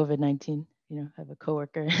 COVID-19. I have a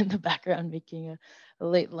coworker in the background making a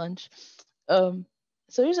late lunch. So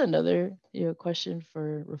here's another question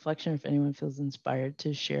for reflection. If anyone feels inspired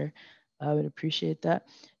to share, I would appreciate that.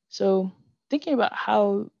 So thinking about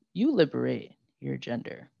how you liberate your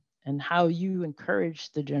gender and how you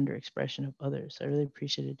encourage the gender expression of others. I really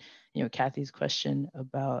appreciated, Kathy's question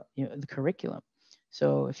about, the curriculum.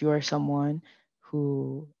 So if you are someone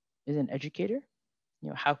who is an educator,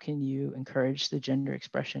 how can you encourage the gender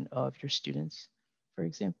expression of your students, for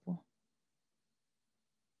example?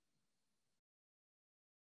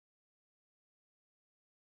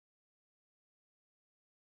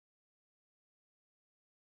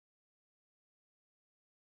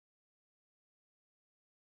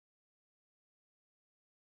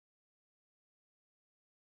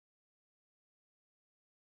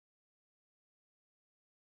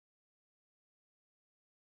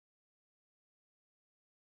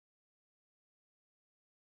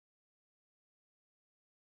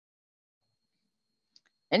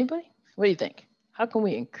 Anybody? What do you think? How can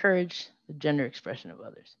we encourage the gender expression of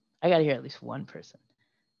others? I got to hear at least one person.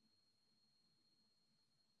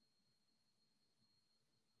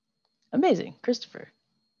 Amazing. Christopher.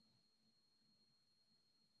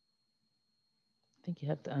 I think you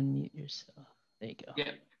have to unmute yourself. There you go.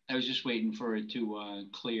 Yeah, I was just waiting for it to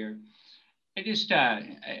clear. I at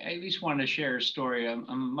least want to share a story.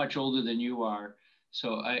 I'm much older than you are,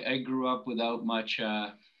 so I grew up without much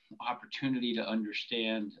opportunity to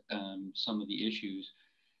understand some of the issues.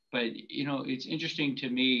 But it's interesting to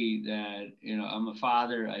me that I'm a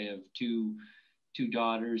father. I have two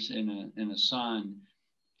daughters and a son,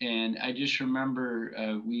 and I just remember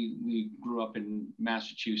we grew up in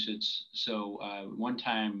Massachusetts. So one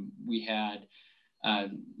time we had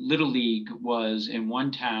Little League was in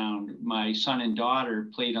one town. My son and daughter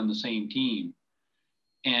played on the same team.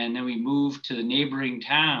 And then we moved to the neighboring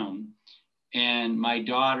town, and my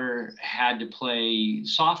daughter had to play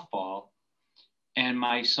softball, and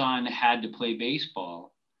my son had to play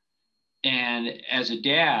baseball. And as a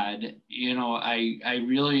dad, I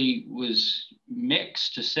really was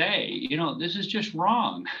mixed to say, this is just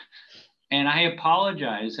wrong. And I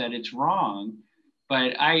apologize that it's wrong,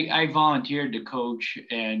 but I volunteered to coach,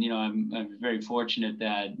 and I'm very fortunate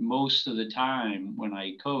that most of the time when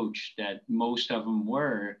I coached, that most of them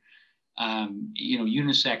were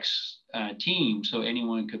unisex teams, so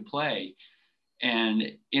anyone could play.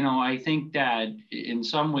 And I think that in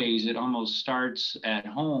some ways it almost starts at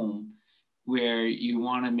home, where you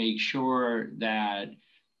want to make sure that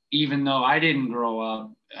even though I didn't grow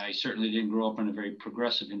up, I certainly didn't grow up in a very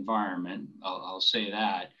progressive environment. I'll say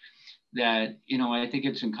that I think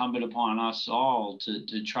it's incumbent upon us all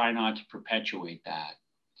to try not to perpetuate that,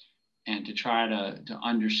 and to try to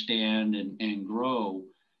understand and grow,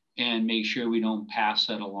 and make sure we don't pass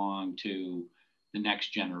that along to the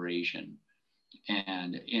next generation.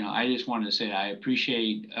 And I just wanted to say that I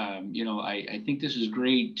appreciate, I think this is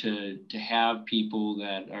great to have people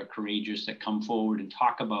that are courageous, that come forward and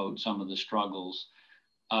talk about some of the struggles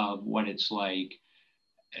of what it's like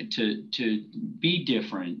to be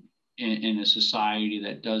different in a society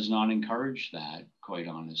that does not encourage that, quite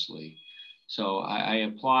honestly. So I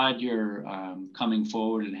applaud your coming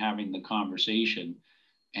forward and having the conversation.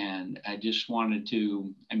 And I just wanted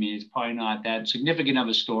to, it's probably not that significant of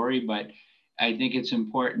a story, but I think it's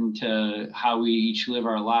important to how we each live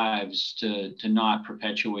our lives to not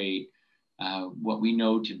perpetuate what we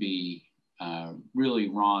know to be really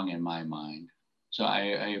wrong in my mind. So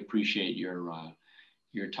I appreciate your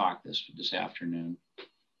talk this afternoon.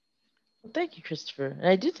 Well, thank you, Christopher. And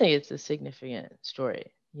I do think it's a significant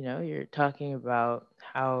story. You're talking about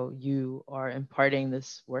how you are imparting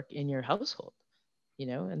this work in your household,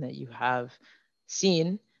 and that you have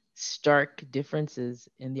seen stark differences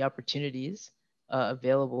in the opportunities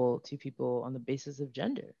available to people on the basis of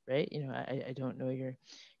gender, right? I don't know your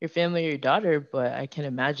family or your daughter, but I can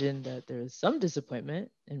imagine that there is some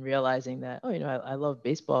disappointment in realizing that, I love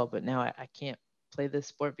baseball, but now I can't play this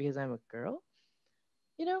sport because I'm a girl,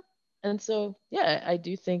 you know? And so, yeah, I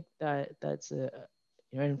do think that that's an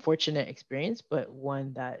unfortunate experience, but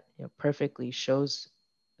one that perfectly shows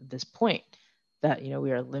this point that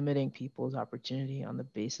we are limiting people's opportunity on the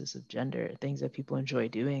basis of gender, things that people enjoy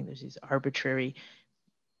doing. There's these arbitrary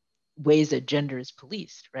ways that gender is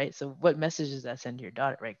policed, right? So what message does that send to your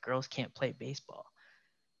daughter, right? Girls can't play baseball.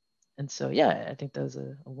 And so, yeah, I think that was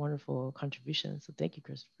a wonderful contribution. So thank you,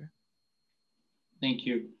 Christopher. Thank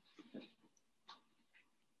you.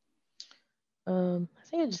 I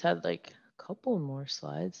think I just had like a couple more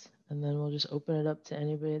slides, and then we'll just open it up to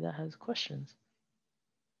anybody that has questions.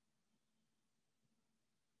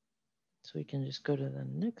 So we can just go to the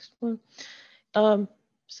next one.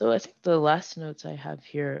 So I think the last notes I have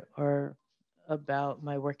here are about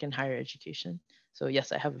my work in higher education. So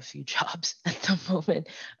yes, I have a few jobs at the moment.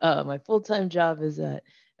 My full-time job is at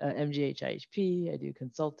MGH IHP. I do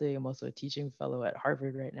consulting. I'm also a teaching fellow at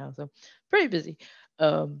Harvard right now, so pretty busy.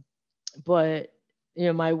 But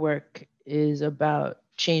my work is about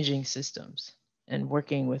changing systems and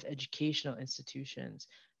working with educational institutions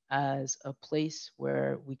as a place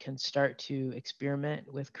where we can start to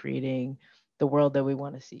experiment with creating the world that we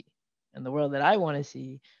want to see. And the world that I want to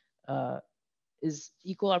see is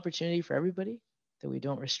equal opportunity for everybody, that we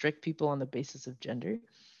don't restrict people on the basis of gender.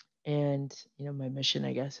 And my mission,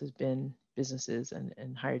 I guess, has been businesses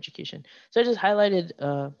and higher education. So I just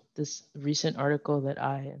highlighted this recent article that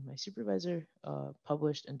I and my supervisor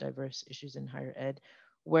published in Diverse Issues in Higher Ed,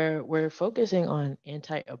 where we're focusing on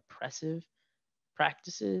anti-oppressive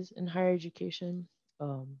practices in higher education.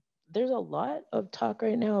 There's a lot of talk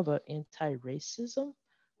right now about anti-racism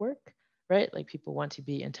work, right? Like people want to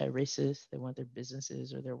be anti-racist, they want their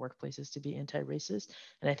businesses or their workplaces to be anti-racist,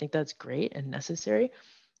 and I think that's great and necessary.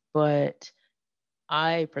 But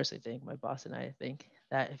I personally think, my boss and I think,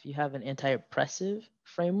 that if you have an anti-oppressive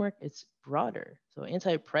framework, it's broader. So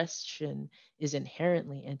anti-oppression is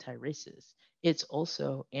inherently anti-racist. It's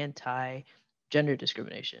also anti-gender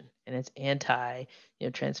discrimination, and it's anti,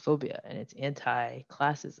 transphobia, and it's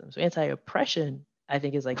anti-classism. So anti-oppression, I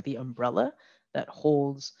think, is like the umbrella that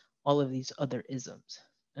holds all of these other isms.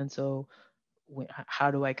 And so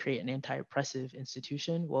how do I create an anti-oppressive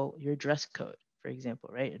institution? Well, your dress code, for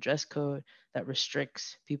example, right? A dress code that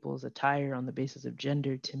restricts people's attire on the basis of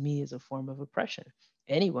gender, to me, is a form of oppression.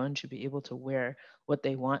 Anyone should be able to wear what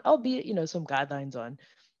they want, albeit, some guidelines on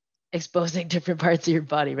exposing different parts of your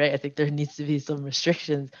body, right? I think there needs to be some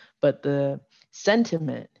restrictions, but the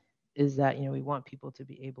sentiment is that, we want people to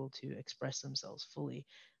be able to express themselves fully.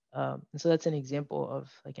 And so that's an example of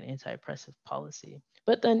like an anti-oppressive policy.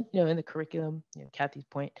 But then, in the curriculum, Kathy's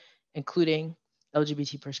point, including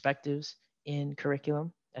LGBT perspectives in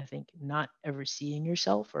curriculum, I think not ever seeing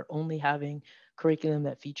yourself or only having curriculum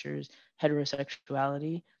that features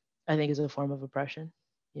heterosexuality, I think, is a form of oppression.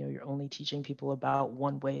 You're only teaching people about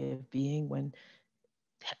one way of being when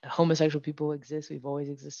homosexual people exist. We've always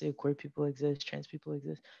existed. Queer people exist. Trans people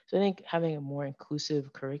exist. So I think having a more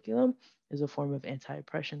inclusive curriculum is a form of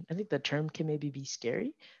anti-oppression. I think the term can maybe be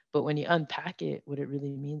scary, but when you unpack it, what it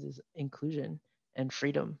really means is inclusion and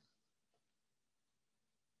freedom.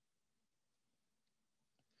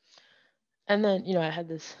 And then, I had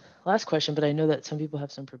this last question, but I know that some people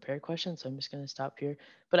have some prepared questions, so I'm just going to stop here.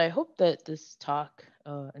 But I hope that this talk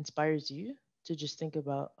inspires you to just think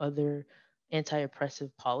about other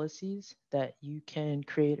anti-oppressive policies that you can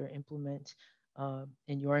create or implement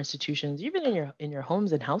in your institutions, even in your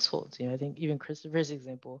homes and households. I think even Christopher's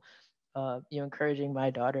example, encouraging my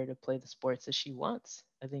daughter to play the sports that she wants,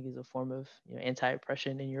 I think, is a form of,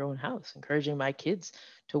 anti-oppression in your own house. Encouraging my kids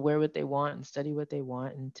to wear what they want and study what they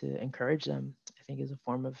want and to encourage them, I think, is a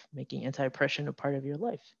form of making anti-oppression a part of your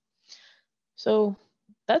life. So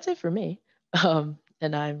that's it for me.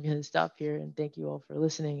 And I'm going to stop here and thank you all for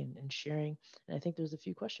listening and sharing. And I think there's a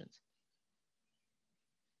few questions.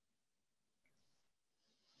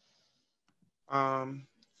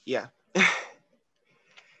 Yeah.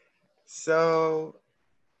 So,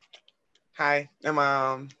 hi,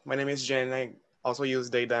 my name is Jen. I also use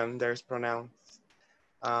they, them, theirs pronouns.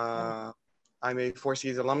 I'm a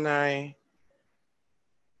 4Cs alumni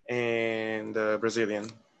and Brazilian.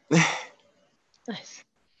 Nice.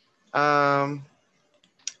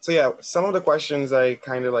 So yeah, some of the questions I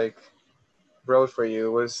kind of like wrote for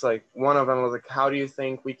you was like, one of them was like, how do you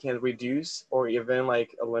think we can reduce or even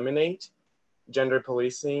like eliminate gender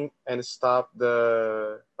policing and stop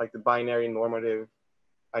the binary normative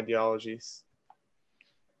ideologies?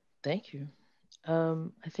 Thank you.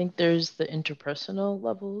 I think there's the interpersonal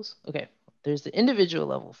levels. Okay, there's the individual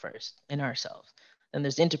level first in ourselves. Then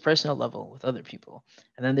there's the interpersonal level with other people.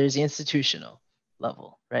 And then there's the institutional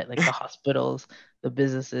level, right? Like the hospitals, the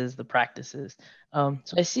businesses, the practices. So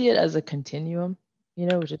I see it as a continuum,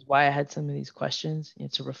 which is why I had some of these questions,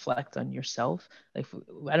 to reflect on yourself. Like,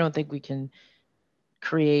 I don't think we can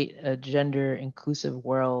create a gender inclusive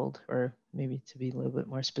world, or maybe to be a little bit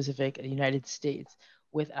more specific, a United States,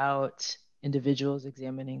 without individuals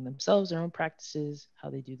examining themselves, their own practices, how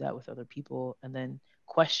they do that with other people, and then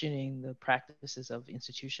questioning the practices of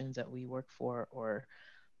institutions that we work for or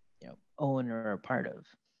own or are part of.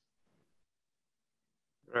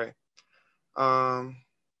 Right.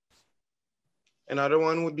 Another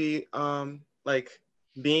one would be like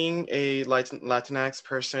being a Latinx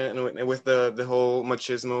person and with the whole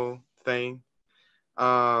machismo thing.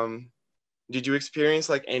 Did you experience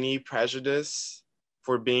like any prejudice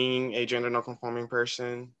for being a gender non-conforming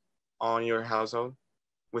person on your household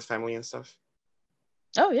with family and stuff?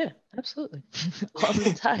 Oh yeah, absolutely. All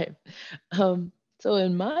the time. So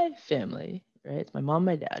in my family, right, it's my mom,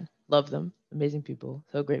 my dad, love them, amazing people,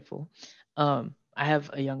 so grateful. I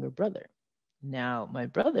have a younger brother. Now my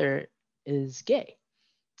brother is gay,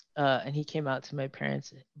 and he came out to my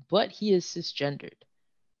parents, but he is cisgendered,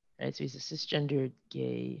 right? So he's a cisgendered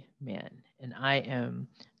gay man, and I am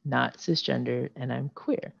not cisgendered, and I'm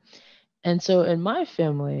queer. And so in my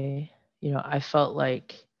family, I felt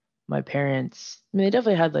like my parents, I mean, they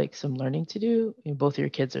definitely had like some learning to do. Both of your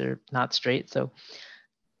kids are not straight, so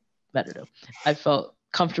I don't know. I felt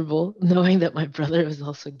comfortable knowing that my brother was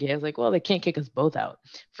also gay. I was like, well, they can't kick us both out,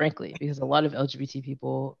 frankly, because a lot of LGBT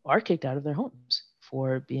people are kicked out of their homes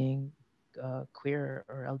for being queer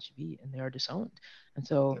or LGBT, and they are disowned. And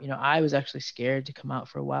so, I was actually scared to come out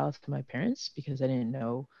for a while to my parents because I didn't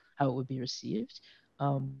know how it would be received.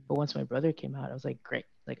 But once my brother came out, I was like, great,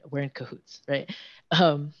 like we're in cahoots, right?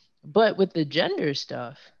 But with the gender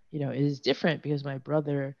stuff, it is different because my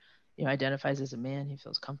brother, identifies as a man. He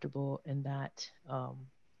feels comfortable in that,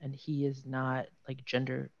 and he is not like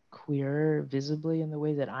gender queer visibly in the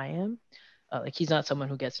way that I am. Like he's not someone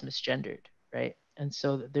who gets misgendered, right? And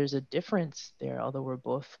so there's a difference there, although we're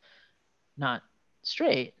both not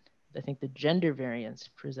straight. I think the gender variance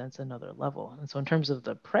presents another level. And so in terms of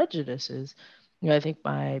the prejudices, I think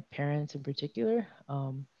my parents in particular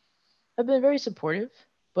have been very supportive,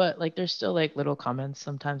 but like there's still like little comments.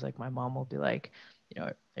 Sometimes like my mom will be like,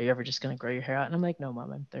 are you ever just gonna grow your hair out? And I'm like, no,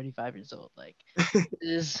 mom, I'm 35 years old. Like this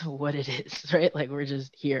is what it is, right? Like we're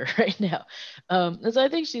just here right now. And so I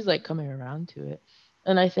think she's like coming around to it.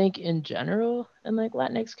 And I think in general, in like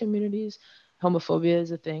Latinx communities, homophobia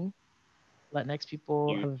is a thing. Latinx people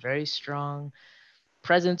Yeah. have a very strong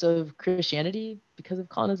presence of Christianity because of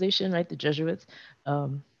colonization, right? The Jesuits,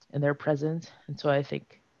 and their presence. And so I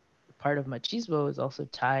think part of machismo is also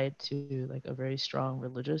tied to like a very strong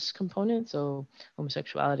religious component. So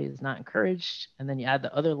homosexuality is not encouraged. And then you add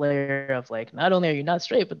the other layer of like, not only are you not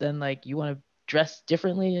straight, but then like you want to dress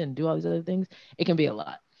differently and do all these other things. It can be a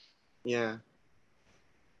lot. Yeah.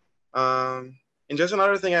 And just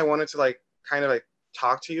another thing I wanted to like kind of like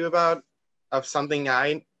talk to you about of something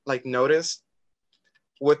I like noticed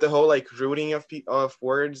with the whole like rooting of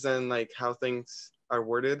words and like how things are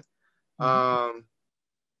worded. Mm-hmm.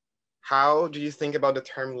 How do you think about the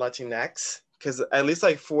term Latinx? Because at least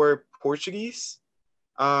like for Portuguese,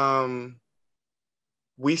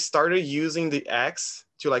 we started using the X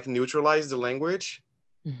to like neutralize the language.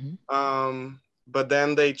 Mm-hmm. But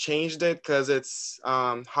then they changed it because it's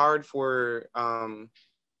hard for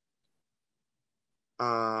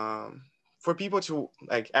people to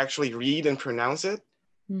like actually read and pronounce it.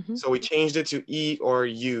 Mm-hmm. So we changed it to E or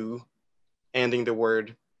U, ending the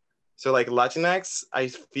word. So like Latinx, I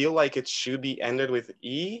feel like it should be ended with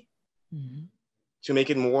E Mm-hmm. to make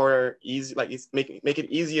it more easy, like it's make it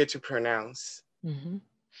easier to pronounce. Mm-hmm.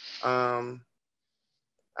 I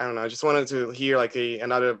don't know. I just wanted to hear like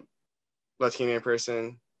another Latino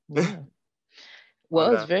person. Yeah. On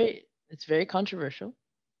Well, that. it's very controversial,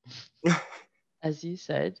 as you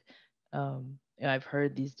said. I've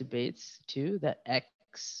heard these debates too that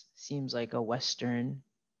X seems like a Western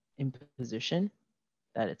imposition,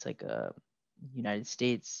 that it's like a United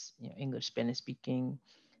States, English, Spanish speaking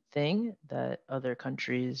thing that other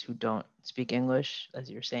countries who don't speak English, as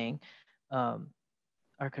you're saying, um,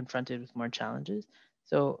 are confronted with more challenges.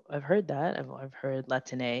 So I've heard that. I've heard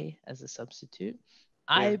Latine as a substitute.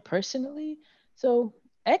 Yeah. I personally, so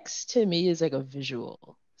X to me is like a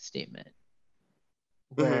visual statement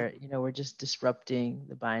Mm-hmm. where, we're just disrupting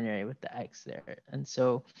the binary with the X there. And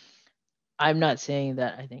so I'm not saying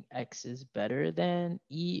that I think X is better than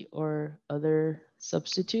E or other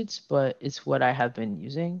substitutes, but it's what I have been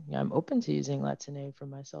using. I'm open to using Latine for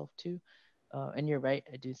myself too. And you're right,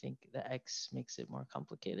 I do think the X makes it more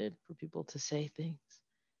complicated for people to say things.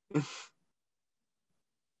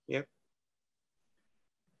 Yep.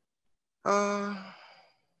 And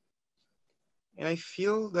I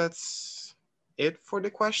feel that's it for the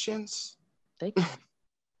questions. Thank you.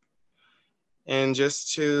 And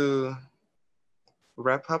just to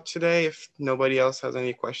wrap up today, if nobody else has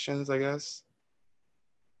any questions, I guess.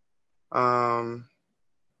 I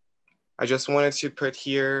just wanted to put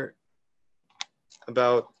here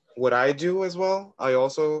about what I do as well. I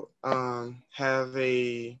also have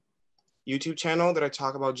a YouTube channel that I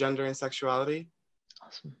talk about gender and sexuality.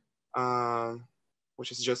 Awesome.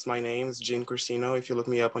 Which is just my name. It's Jim Cursino. If you look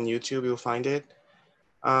me up on YouTube, you'll find it.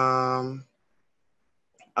 I'd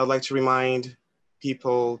like to remind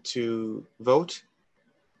people to vote,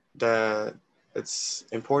 that it's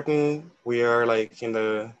important. We are like in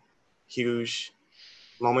the huge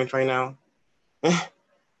moment right now.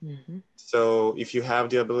 Mm-hmm. So if you have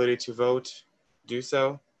the ability to vote, do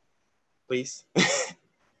so, please.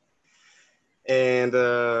 And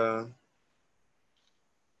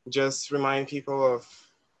just remind people of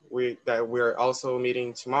that we're also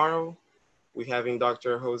meeting tomorrow. We're having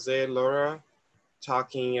Dr. Jose Laura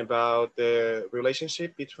talking about the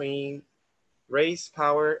relationship between race,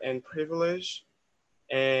 power, and privilege,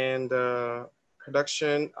 and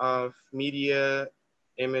production of media,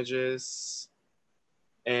 images,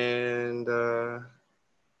 and the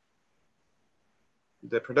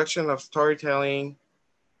production of storytelling,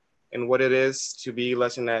 and what it is to be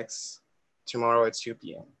Latinx tomorrow at 2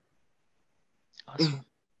 p.m. Awesome.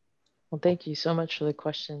 Well, thank you so much for the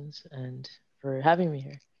questions and for having me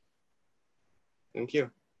here. Thank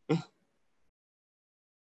you.